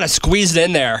want to squeeze it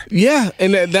in there. Yeah,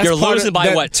 and that's you're losing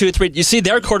by what 2 or 3. You see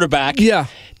their quarterback.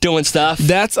 Doing stuff.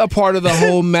 That's a part of the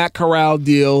whole Matt Corral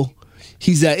deal.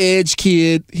 He's an edge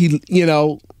kid.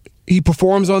 He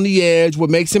performs on the edge. What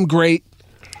makes him great.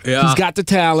 Yeah. He's got the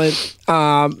talent.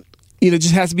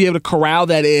 Just has to be able to corral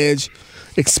that edge,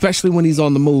 especially when he's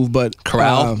on the move. But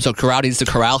Corral. So Corral needs to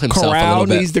corral himself a little bit. Corral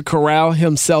needs to corral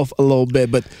himself a little bit.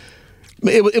 But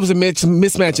it was a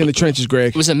mismatch in the trenches, Greg.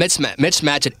 It was a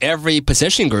mismatch at every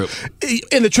position group.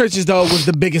 In the trenches, though, was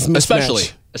the biggest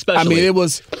mismatch. Especially. I mean, it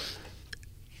was.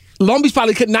 Long Beach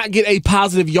probably could not get a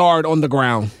positive yard on the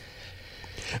ground.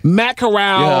 Matt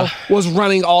Corral was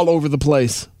running all over the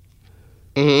place.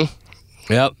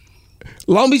 Yep.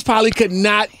 Long Beach Poly could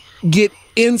not get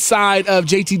inside of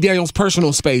JT Daniels'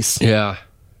 personal space. Yeah.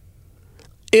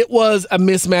 It was a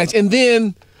mismatch. And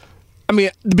then,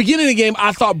 the beginning of the game,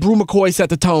 I thought Brew McCoy set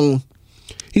the tone.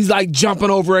 He's like jumping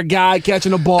over a guy,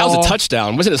 catching a ball. That was a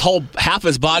touchdown. Wasn't his whole half of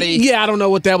his body? Yeah, I don't know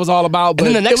what that was all about. But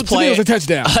and then the next play to me, it was a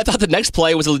touchdown. I thought the next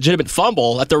play was a legitimate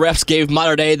fumble that the refs gave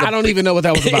Mater Dei. I don't even know what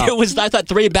that was about. I thought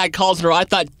 3 bad calls in a row. I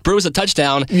thought Brew was a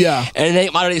touchdown. Yeah. And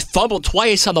then Mater Dei fumbled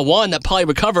twice on the one that Poly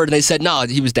recovered, and they said, no,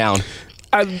 he was down.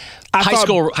 High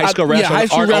school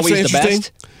refs aren't always the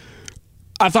best.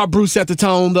 I thought Bruce set the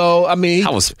tone, though.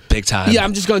 That was big time. Yeah,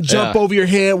 I'm just going to jump over your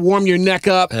head, warm your neck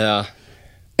up. Yeah.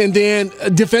 And then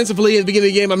defensively at the beginning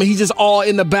of the game, he's just all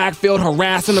in the backfield,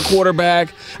 harassing the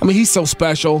quarterback. He's so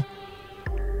special.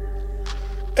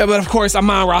 But, of course,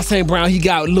 Amon-Ra St. Brown, he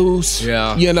got loose.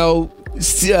 Yeah.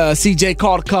 CJ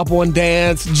caught a couple and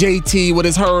danced. JT with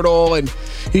his hurdle, and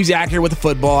he's accurate with the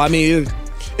football. It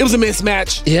was a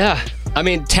mismatch. Yeah.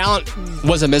 Talent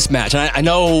was a mismatch. And I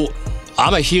know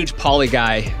I'm a huge Poly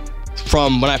guy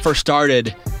from when I first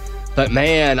started. But,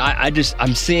 man,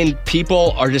 I'm seeing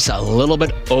people are just a little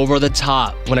bit over the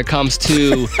top when it comes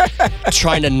to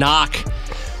trying to knock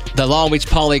the Long Beach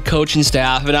Poly coaching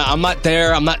staff. And I'm not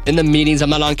there. I'm not in the meetings. I'm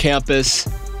not on campus.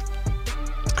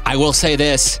 I will say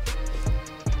this.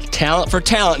 Talent for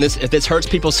talent. If this hurts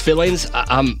people's feelings,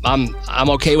 I'm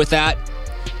okay with that.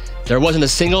 There wasn't a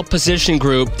single position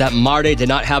group that Mater Dei did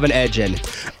not have an edge in.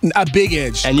 A big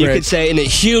edge. And you could say in a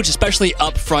huge, especially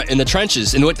up front in the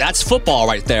trenches. And that's football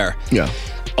right there. Yeah.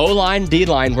 O-line,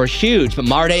 D-line were huge, but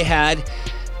Mater Dei had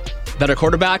better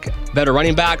quarterback, better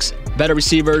running backs, better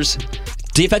receivers.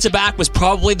 Defensive back was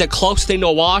probably the closest thing to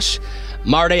a wash.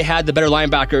 Mater Dei had the better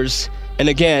linebackers. And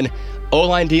again,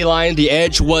 O-line, D-line, the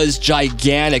edge was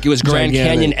gigantic. It was Grand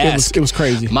Canyon-esque. It was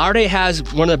crazy. Mater Dei has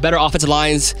one of the better offensive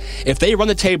lines. If they run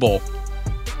the table,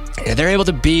 and they're able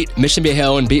to beat Mission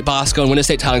Viejo and beat Bosco and win a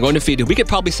state title and go undefeated, we could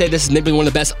probably say this is maybe one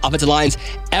of the best offensive lines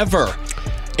ever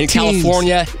in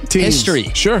California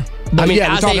history. Sure. But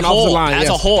as a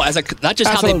whole, not just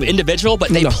how they individual, but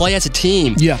they play as a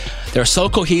team. Yeah. They're so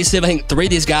cohesive. I think 3 of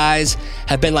these guys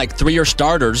have been like 3-year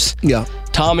starters. Yeah.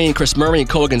 Tommy and Chris Murray and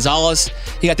Koa Gonzalez.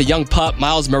 You got the young pup,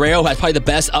 Miles Moreo, who has probably the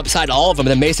best upside of all of them.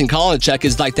 And then Mason Kolinchuk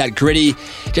is like that gritty,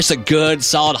 just a good,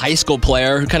 solid high school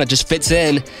player who kind of just fits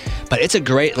in. But it's a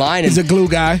great line. He's a glue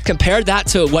guy. Compared that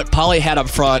to what Poly had up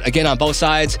front, again, on both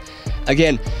sides.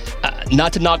 Again,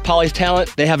 not to knock Poly's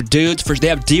talent. They have dudes. They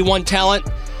have D1 talent.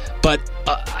 But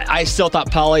I still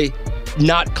thought Poly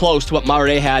not close to what Mater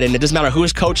Dei had. And it doesn't matter who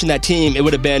was coaching that team. It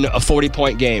would have been a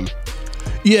 40-point game.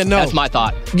 Yeah, no. That's my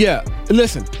thought. Yeah.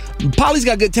 Listen, Poly's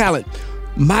got good talent.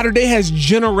 Mater Dei has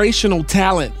generational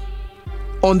talent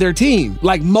on their team,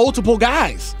 like multiple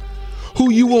guys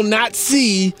who you will not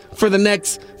see for the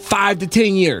next 5 to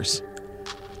 10 years.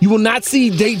 You will not see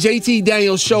JT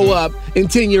Daniels show up in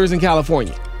 10 years in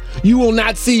California. You will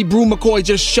not see Brew McCoy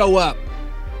just show up,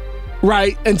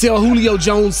 right, until Julio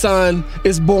Jones' son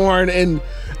is born. And,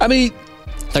 They're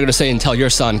going to say until your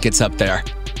son gets up there.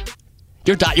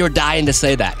 You're dying to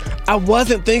say that. I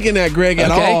wasn't thinking that, Greg,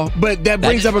 at all. But that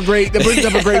brings up a great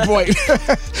point.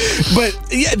 But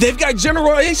yeah, they've got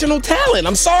generational talent.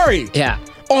 I'm sorry. Yeah.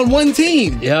 On one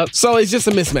team. Yep. So it's just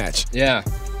a mismatch. Yeah.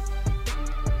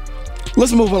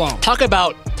 Let's move along. Talk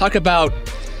about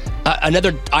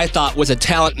another I thought was a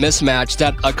talent mismatch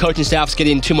that a coaching staff's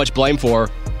getting too much blame for.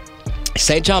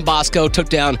 St. John Bosco took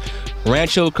down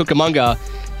Rancho Cucamonga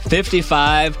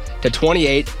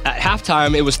 55-28. At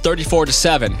halftime, it was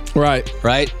 34-7.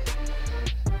 Right?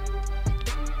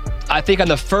 I think on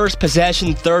the first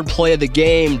possession, third play of the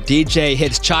game, DJ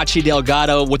hits Chachi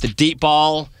Delgado with the deep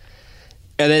ball,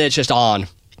 and then it's just on.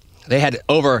 They had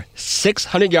over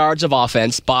 600 yards of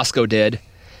offense, Bosco did.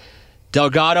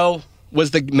 Delgado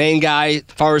was the main guy as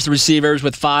far as the receivers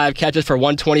with 5 catches for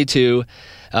 122.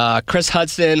 Chris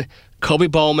Hudson, Kobe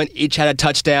Bowman each had a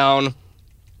touchdown.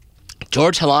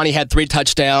 George Helani had 3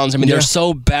 touchdowns. They're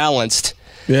so balanced.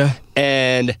 Yeah.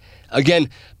 And again,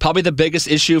 probably the biggest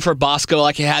issue for Bosco,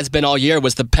 like it has been all year,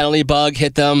 was the penalty bug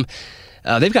hit them.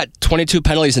 They've got 22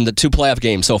 penalties in the 2 playoff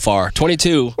games so far.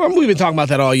 22. Well, we've been talking about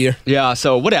that all year. Yeah,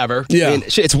 so whatever. Yeah.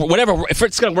 It's whatever. If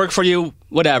it's going to work for you,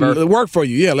 whatever. It'll work for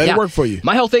you. Yeah, let it work for you.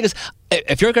 My whole thing is,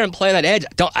 if you're going to play on that edge,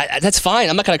 that's fine.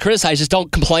 I'm not going to criticize. Just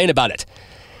don't complain about it.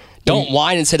 Don't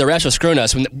whine and say the refs are screwing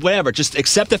us. Whatever. Just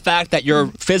accept the fact that you're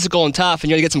physical and tough and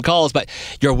you're going to get some calls, but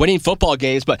you're winning football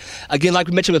games. But again, like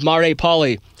we mentioned with Mater Dei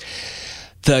Poly,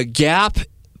 the gap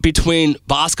between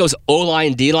Bosco's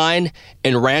O-line, D-line,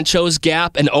 and Rancho's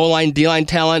gap and O-line, D-line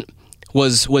talent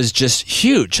was just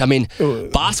huge. I mean,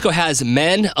 Bosco has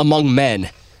men among men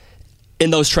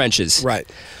in those trenches. Right.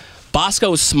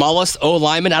 Bosco's smallest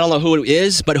O-lineman, I don't know who it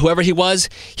is, but whoever he was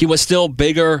still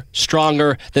bigger,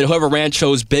 stronger than whoever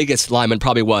Rancho's biggest lineman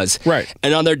probably was. Right.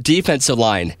 And on their defensive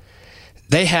line,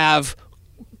 they have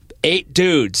 8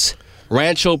 dudes.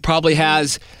 Rancho probably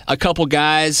has a couple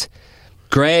guys.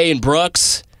 Gray and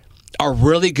Brooks are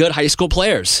really good high school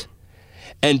players.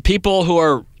 And people who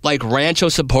are like Rancho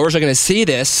supporters are going to see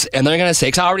this, and they're going to say,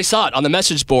 because I already saw it on the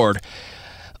message board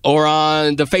or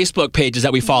on the Facebook pages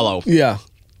that we follow. Yeah.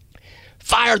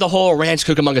 Fire the whole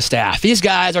Rancho Cucamonga staff. These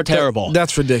guys are terrible.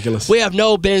 That's ridiculous. We have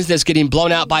no business getting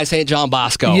blown out by St. John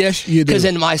Bosco. Yes, you do. Because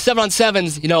in my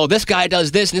 7-on-7s, this guy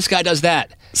does this and this guy does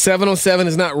that. 7-on-7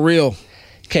 is not real.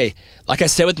 Okay, like I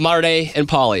said with Marde and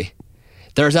Pauly,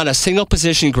 there's not a single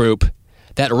position group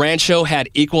that Rancho had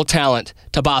equal talent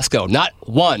to Bosco. Not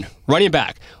one. Running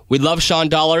back. We love Sean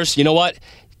Dollars. You know what?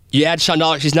 You add Sean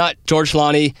Dollars, he's not George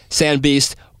Lonnie, Sam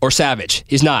Beast, or Savage.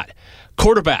 He's not.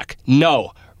 Quarterback,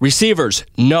 no. Receivers,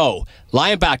 no.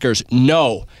 Linebackers,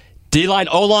 no. D-line,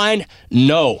 O-line,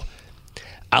 no.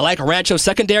 I like Rancho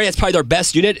secondary. That's probably their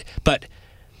best unit. But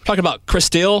we're talking about Chris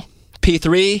Steele,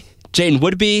 P3, Jaden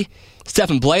Woodby,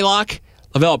 Stephen Blaylock,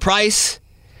 Lavelle Price.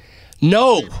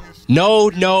 No,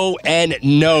 and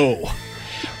no.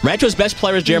 Rancho's best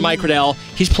player is Jeremiah Cradell.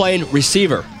 He's playing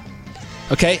receiver.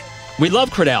 Okay? We love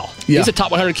Cradell. Yeah. He's a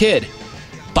top 100 kid.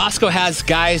 Bosco has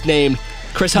guys named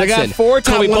Chris Hudson, they got 4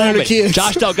 top Kobe 100 Bowman, kids.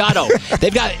 Josh Delgado.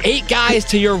 They've got 8 guys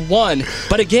to your 1.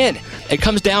 But again, it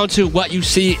comes down to what you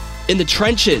see in the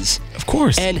trenches. Of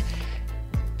course. And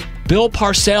Bill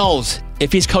Parcells,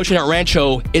 if he's coaching at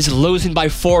Rancho, is losing by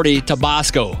 40 to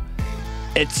Bosco.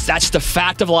 That's the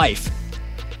fact of life.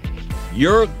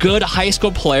 Your good high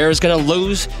school player is going to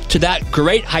lose to that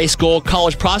great high school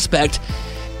college prospect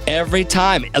every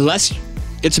time, unless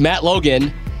it's Matt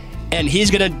Logan. And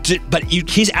he's going to,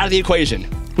 he's out of the equation.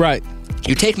 Right.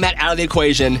 You take Matt out of the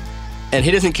equation, and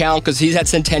he doesn't count because he's at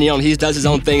Centennial and he does his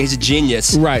own thing. He's a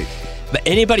genius. Right. But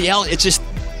anybody else, it's just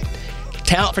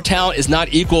talent for talent is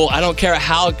not equal. I don't care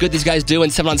how good these guys do in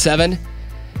 7-on-7.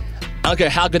 I don't care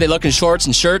how good they look in shorts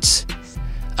and shirts.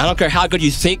 I don't care how good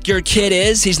you think your kid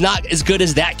is. He's not as good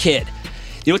as that kid.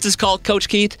 You know what this is called, Coach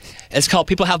Keith? It's called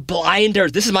people have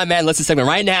blinders. This is my Man Listen segment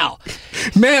right now.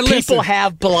 Man, listen. People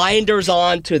have blinders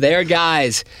on to their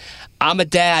guys. I'm a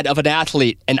dad of an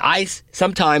athlete, and I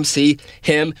sometimes see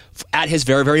him at his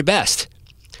very, very best.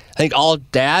 I think all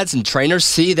dads and trainers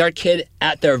see their kid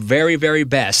at their very, very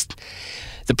best.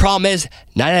 The problem is,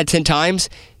 9 out of 10 times,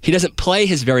 he doesn't play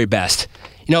his very best.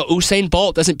 Usain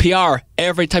Bolt doesn't PR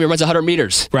every time he runs 100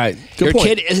 meters. Right. Your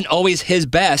kid isn't always his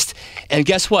best. And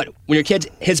guess what? When your kid's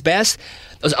his best,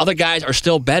 those other guys are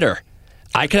still better.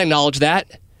 I can acknowledge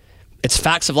that. It's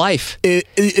facts of life.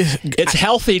 It's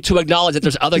healthy to acknowledge that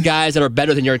there's other guys that are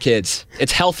better than your kids.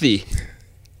 It's healthy.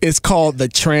 It's called the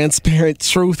transparent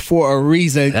truth for a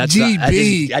reason. That's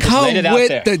GB, I just come laid it out with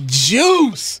there. the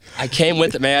juice. I came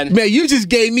with it, man. Man, you just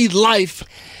gave me life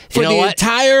for the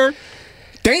entire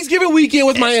Thanksgiving weekend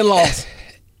with my in-laws.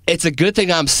 It's a good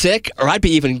thing I'm sick, or I'd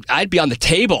be on the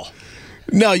table.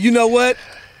 No, you know what?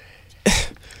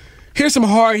 Here's some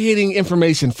hard-hitting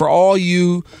information for all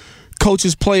you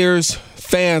coaches, players,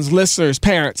 fans, listeners,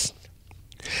 parents.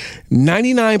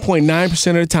 99.9%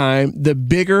 of the time, the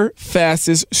bigger,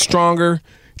 fastest, stronger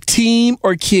team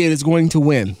or kid is going to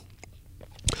win.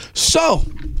 So,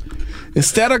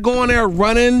 instead of going there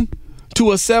running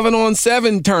to a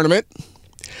 7-on-7 tournament,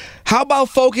 how about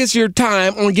focus your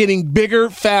time on getting bigger,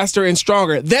 faster, and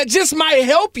stronger? That just might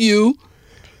help you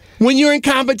when you're in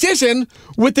competition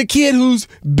with the kid who's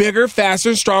bigger, faster,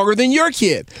 and stronger than your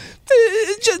kid.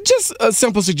 Just a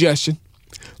simple suggestion.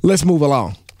 Let's move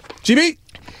along. GB?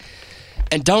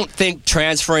 And don't think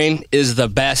transferring is the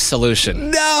best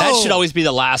solution. No. That should always be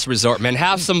the last resort, man.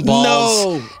 Have some balls,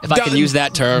 No. if I can use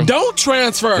that term. Don't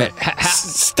transfer. Man,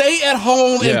 Stay at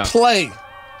home and play.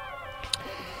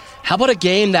 How about a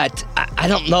game that I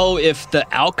don't know if the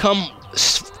outcome,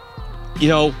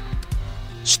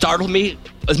 startled me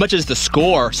as much as the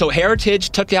score. So Heritage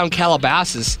took down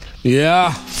Calabasas.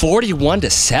 Yeah.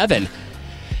 41-7.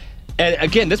 And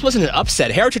again, this wasn't an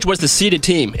upset. Heritage was the seeded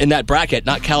team in that bracket,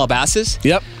 not Calabasas.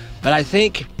 Yep. But I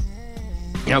think,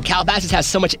 Calabasas has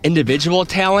so much individual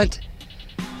talent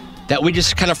that we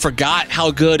just kind of forgot how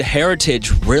good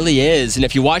Heritage really is. And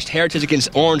if you watched Heritage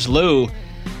against Orange Lou,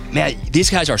 man,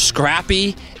 these guys are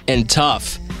scrappy and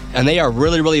tough. And they are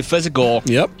really, really physical.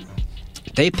 Yep.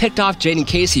 They picked off Jaden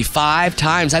Casey 5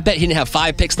 times. I bet he didn't have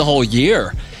 5 picks the whole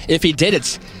year. If he did,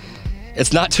 it's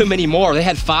not too many more. They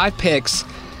had 5 picks.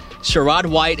 Sherrod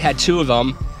White had 2 of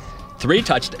them. three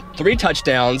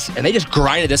touchdowns, and they just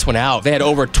grinded this one out. They had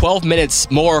over 12 minutes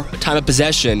more time of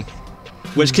possession,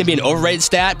 which can be an overrated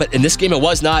stat, but in this game it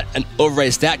was not an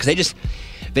overrated stat because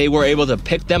they were able to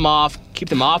pick them off, keep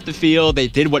them off the field. They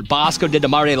did what Bosco did to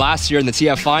Monterey last year in the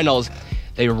TF Finals.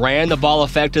 They ran the ball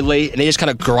effectively, and they just kind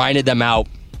of grinded them out.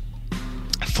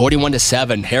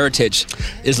 41-7. Heritage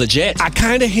is legit. I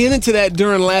kind of hinted to that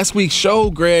during last week's show,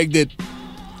 Greg, that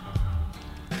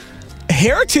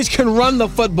Heritage can run the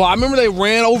football. I remember they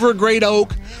ran over Great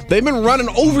Oak. They've been running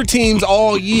over teams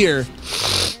all year.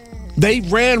 They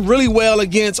ran really well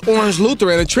against Orange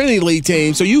Lutheran, a Trinity League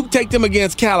team. So you take them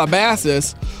against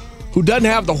Calabasas, who doesn't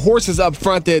have the horses up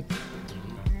front that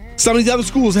some of these other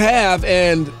schools have.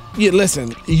 And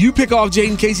listen, you pick off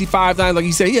Jaden Casey 5 times, like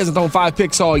you said, he hasn't thrown 5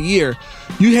 picks all year.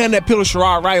 You hand that pill to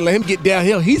Sherrod Wright, let him get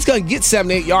downhill. He's going to get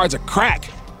 7-8 yards of crack.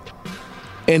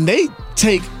 And they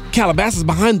take Calabasas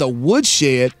behind the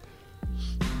woodshed.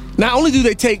 Not only do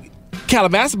they take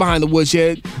Calabasas behind the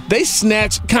woodshed, they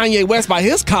snatch Kanye West by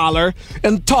his collar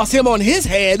and toss him on his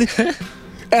head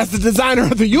as the designer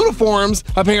of the uniforms,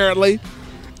 apparently.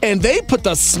 And they put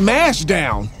the smash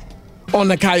down on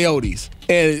the Coyotes.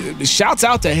 And shouts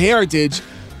out to Heritage.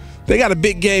 They got a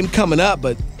big game coming up,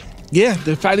 but yeah,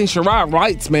 they're fighting Sherrod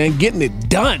Wrights, man, getting it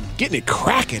done, getting it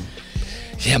cracking.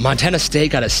 Yeah, Montana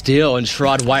State got a steal in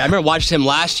Sherrod White. I remember watching him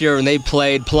last year when they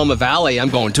played Paloma Valley. I'm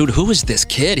going, dude, who is this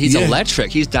kid? He's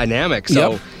electric. He's dynamic.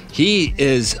 So he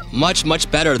is much,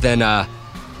 much better than not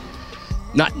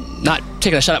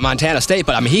taking a shot at Montana State,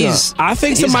 but I mean he's. I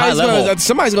think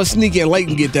somebody's gonna sneak in late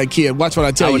and get that kid. Watch what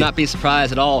I tell you. I would not be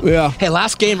surprised at all. Yeah. Hey,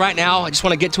 last game right now. I just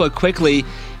want to get to it quickly.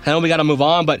 I know we got to move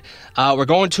on, but we're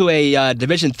going to a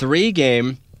Division III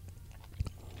game.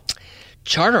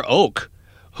 Charter Oak,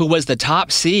 who was the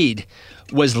top seed,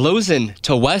 was losing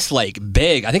to Westlake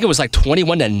big. I think it was like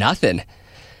 21-0.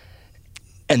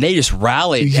 And they just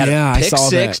rallied. Yeah, had a pick I saw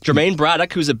six. that. Jermaine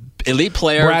Braddock, who's an elite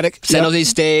player. San Jose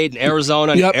State,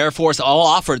 Arizona, Air Force, all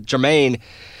offered Jermaine.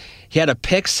 He had a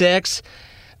pick six.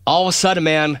 All of a sudden,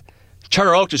 man,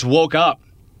 Charter Oak just woke up.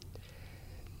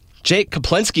 Jake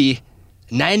Kaplinski,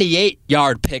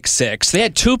 98-yard pick six. They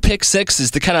had 2 pick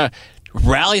sixes to kind of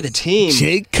rally the team.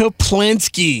 Jake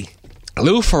Kaplinski.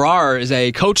 Lou Farrar is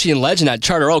a coaching legend at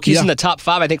Charter Oak. He's in the top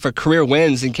 5, I think, for career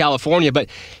wins in California. But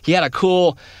he had a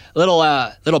cool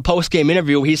little post-game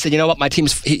interview where he said, you know what, my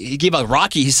team's... He gave out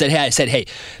Rocky. He said, hey,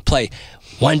 play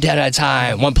one down at a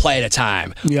time, one play at a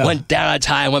time. Yeah. One down at a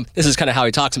time. This is kind of how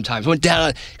he talks sometimes. One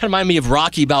down. Kind of remind me of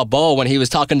Rocky Balboa when he was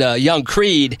talking to young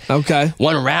Creed. Okay.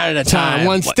 One round at a time.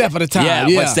 One step at a time.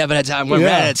 Yeah, one step at a time. One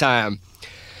round at a time.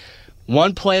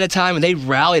 One play at a time, and they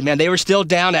rallied, man. They were still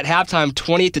down at halftime,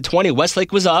 28-20.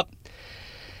 Westlake was up.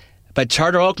 But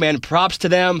Charter Oak, man, props to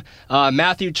them.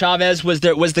 Matthew Chavez was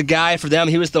the guy for them.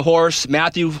 He was the horse.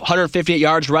 Matthew, 158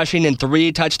 yards rushing and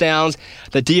 3 touchdowns.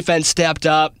 The defense stepped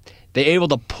up. They able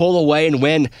to pull away and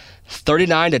win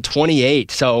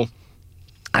 39-28. So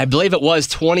I believe it was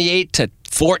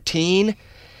 28-14.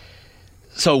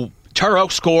 So Charter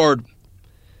Oak scored...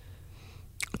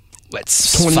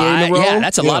 It's 28 in a row? Yeah,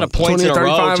 that's a lot of points in a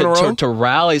row to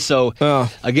rally. So,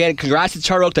 again, congrats to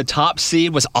Charter Oak. The top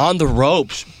seed was on the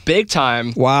ropes big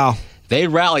time. Wow. They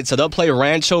rallied, so they'll play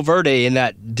Rancho Verde in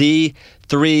that D3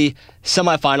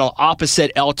 semifinal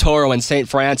opposite El Toro and St.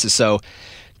 Francis. So,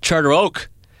 Charter Oak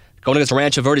going against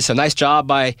Rancho Verde. So, nice job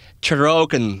by Charter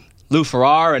Oak and Lou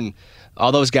Farrar and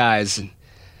all those guys.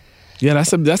 Yeah,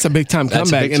 that's a big-time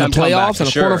comeback. In the playoffs and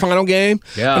a quarterfinal game.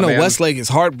 Yeah, I know man. Westlake is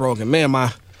heartbroken. Man,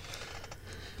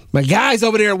 my guys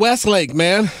over there at Westlake,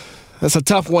 man. That's a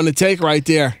tough one to take right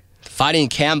there. Fighting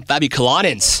Camp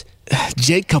Fabiculanins.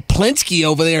 Jake Kaplinski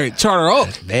over there at Charter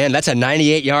Oak. Man, that's a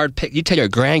 98-yard pick. You tell your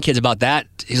grandkids about that.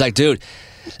 He's like, dude,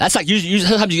 that's like,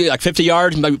 sometimes you get like 50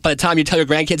 yards. By the time you tell your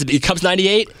grandkids it becomes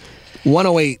 98.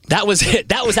 108. That was it.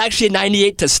 That was actually a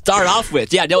 98 to start off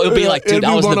with. Yeah, it would be like, dude,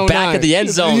 I was in the back of the end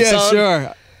zone, Yeah, son.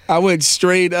 sure. I went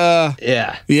straight,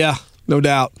 Yeah, no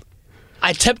doubt.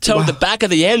 I tiptoed the back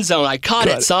of the end zone. I caught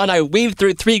it, son. I weaved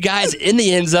through 3 guys in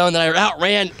the end zone, and I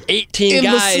outran 18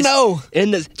 guys. In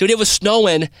the snow. Dude, it was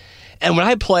snowing. And when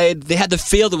I played, they had the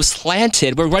field that was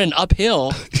slanted. We're running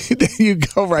uphill. There you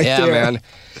go, there. Yeah, man.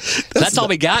 That's all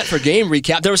we got for game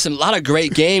recap. There were a lot of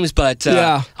great games, but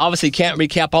obviously can't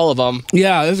recap all of them.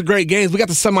 Yeah, those are great games. We got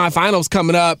the semifinals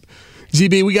coming up.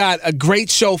 GB, we got a great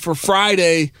show for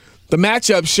Friday. The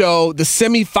matchup show, the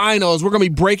semifinals, we're going to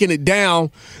be breaking it down.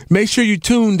 Make sure you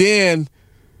tuned in.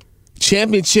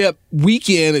 Championship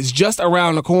weekend is just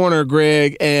around the corner,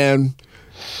 Greg, and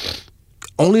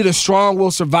only the strong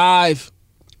will survive.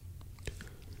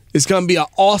 It's going to be an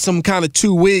awesome kind of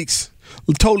 2 weeks.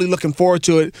 I'm totally looking forward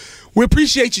to it. We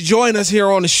appreciate you joining us here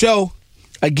on the show.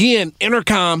 Again,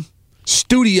 Intercom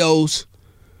Studios.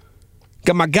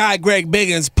 Got my guy, Greg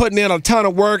Biggins, putting in a ton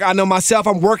of work. I know myself,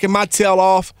 I'm working my tail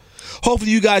off.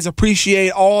 Hopefully you guys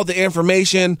appreciate all the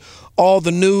information, all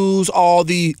the news, all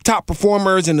the top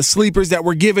performers and the sleepers that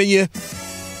we're giving you.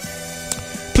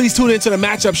 Please tune into the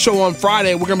matchup show on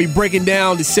Friday. We're going to be breaking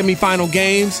down the semifinal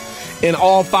games in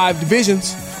all 5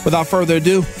 divisions. Without further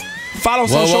ado, follow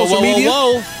us on social media.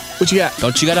 Whoa. What you got?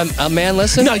 Don't you got a man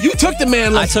listen? No, you took the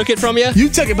man list. I took it from you? You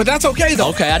took it, but that's okay, though.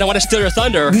 Okay, I don't want to steal your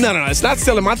thunder. No, it's not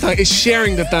stealing my thunder. It's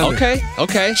sharing the thunder.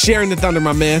 Okay. Sharing the thunder,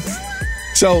 my man.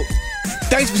 So,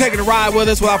 thanks for taking a ride with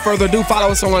us. Without further ado,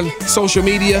 follow us on social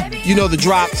media. You know the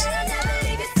drops.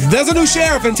 There's a new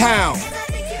sheriff in town,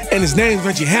 and his name's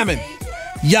Reggie Hammond.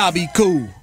 Y'all be cool.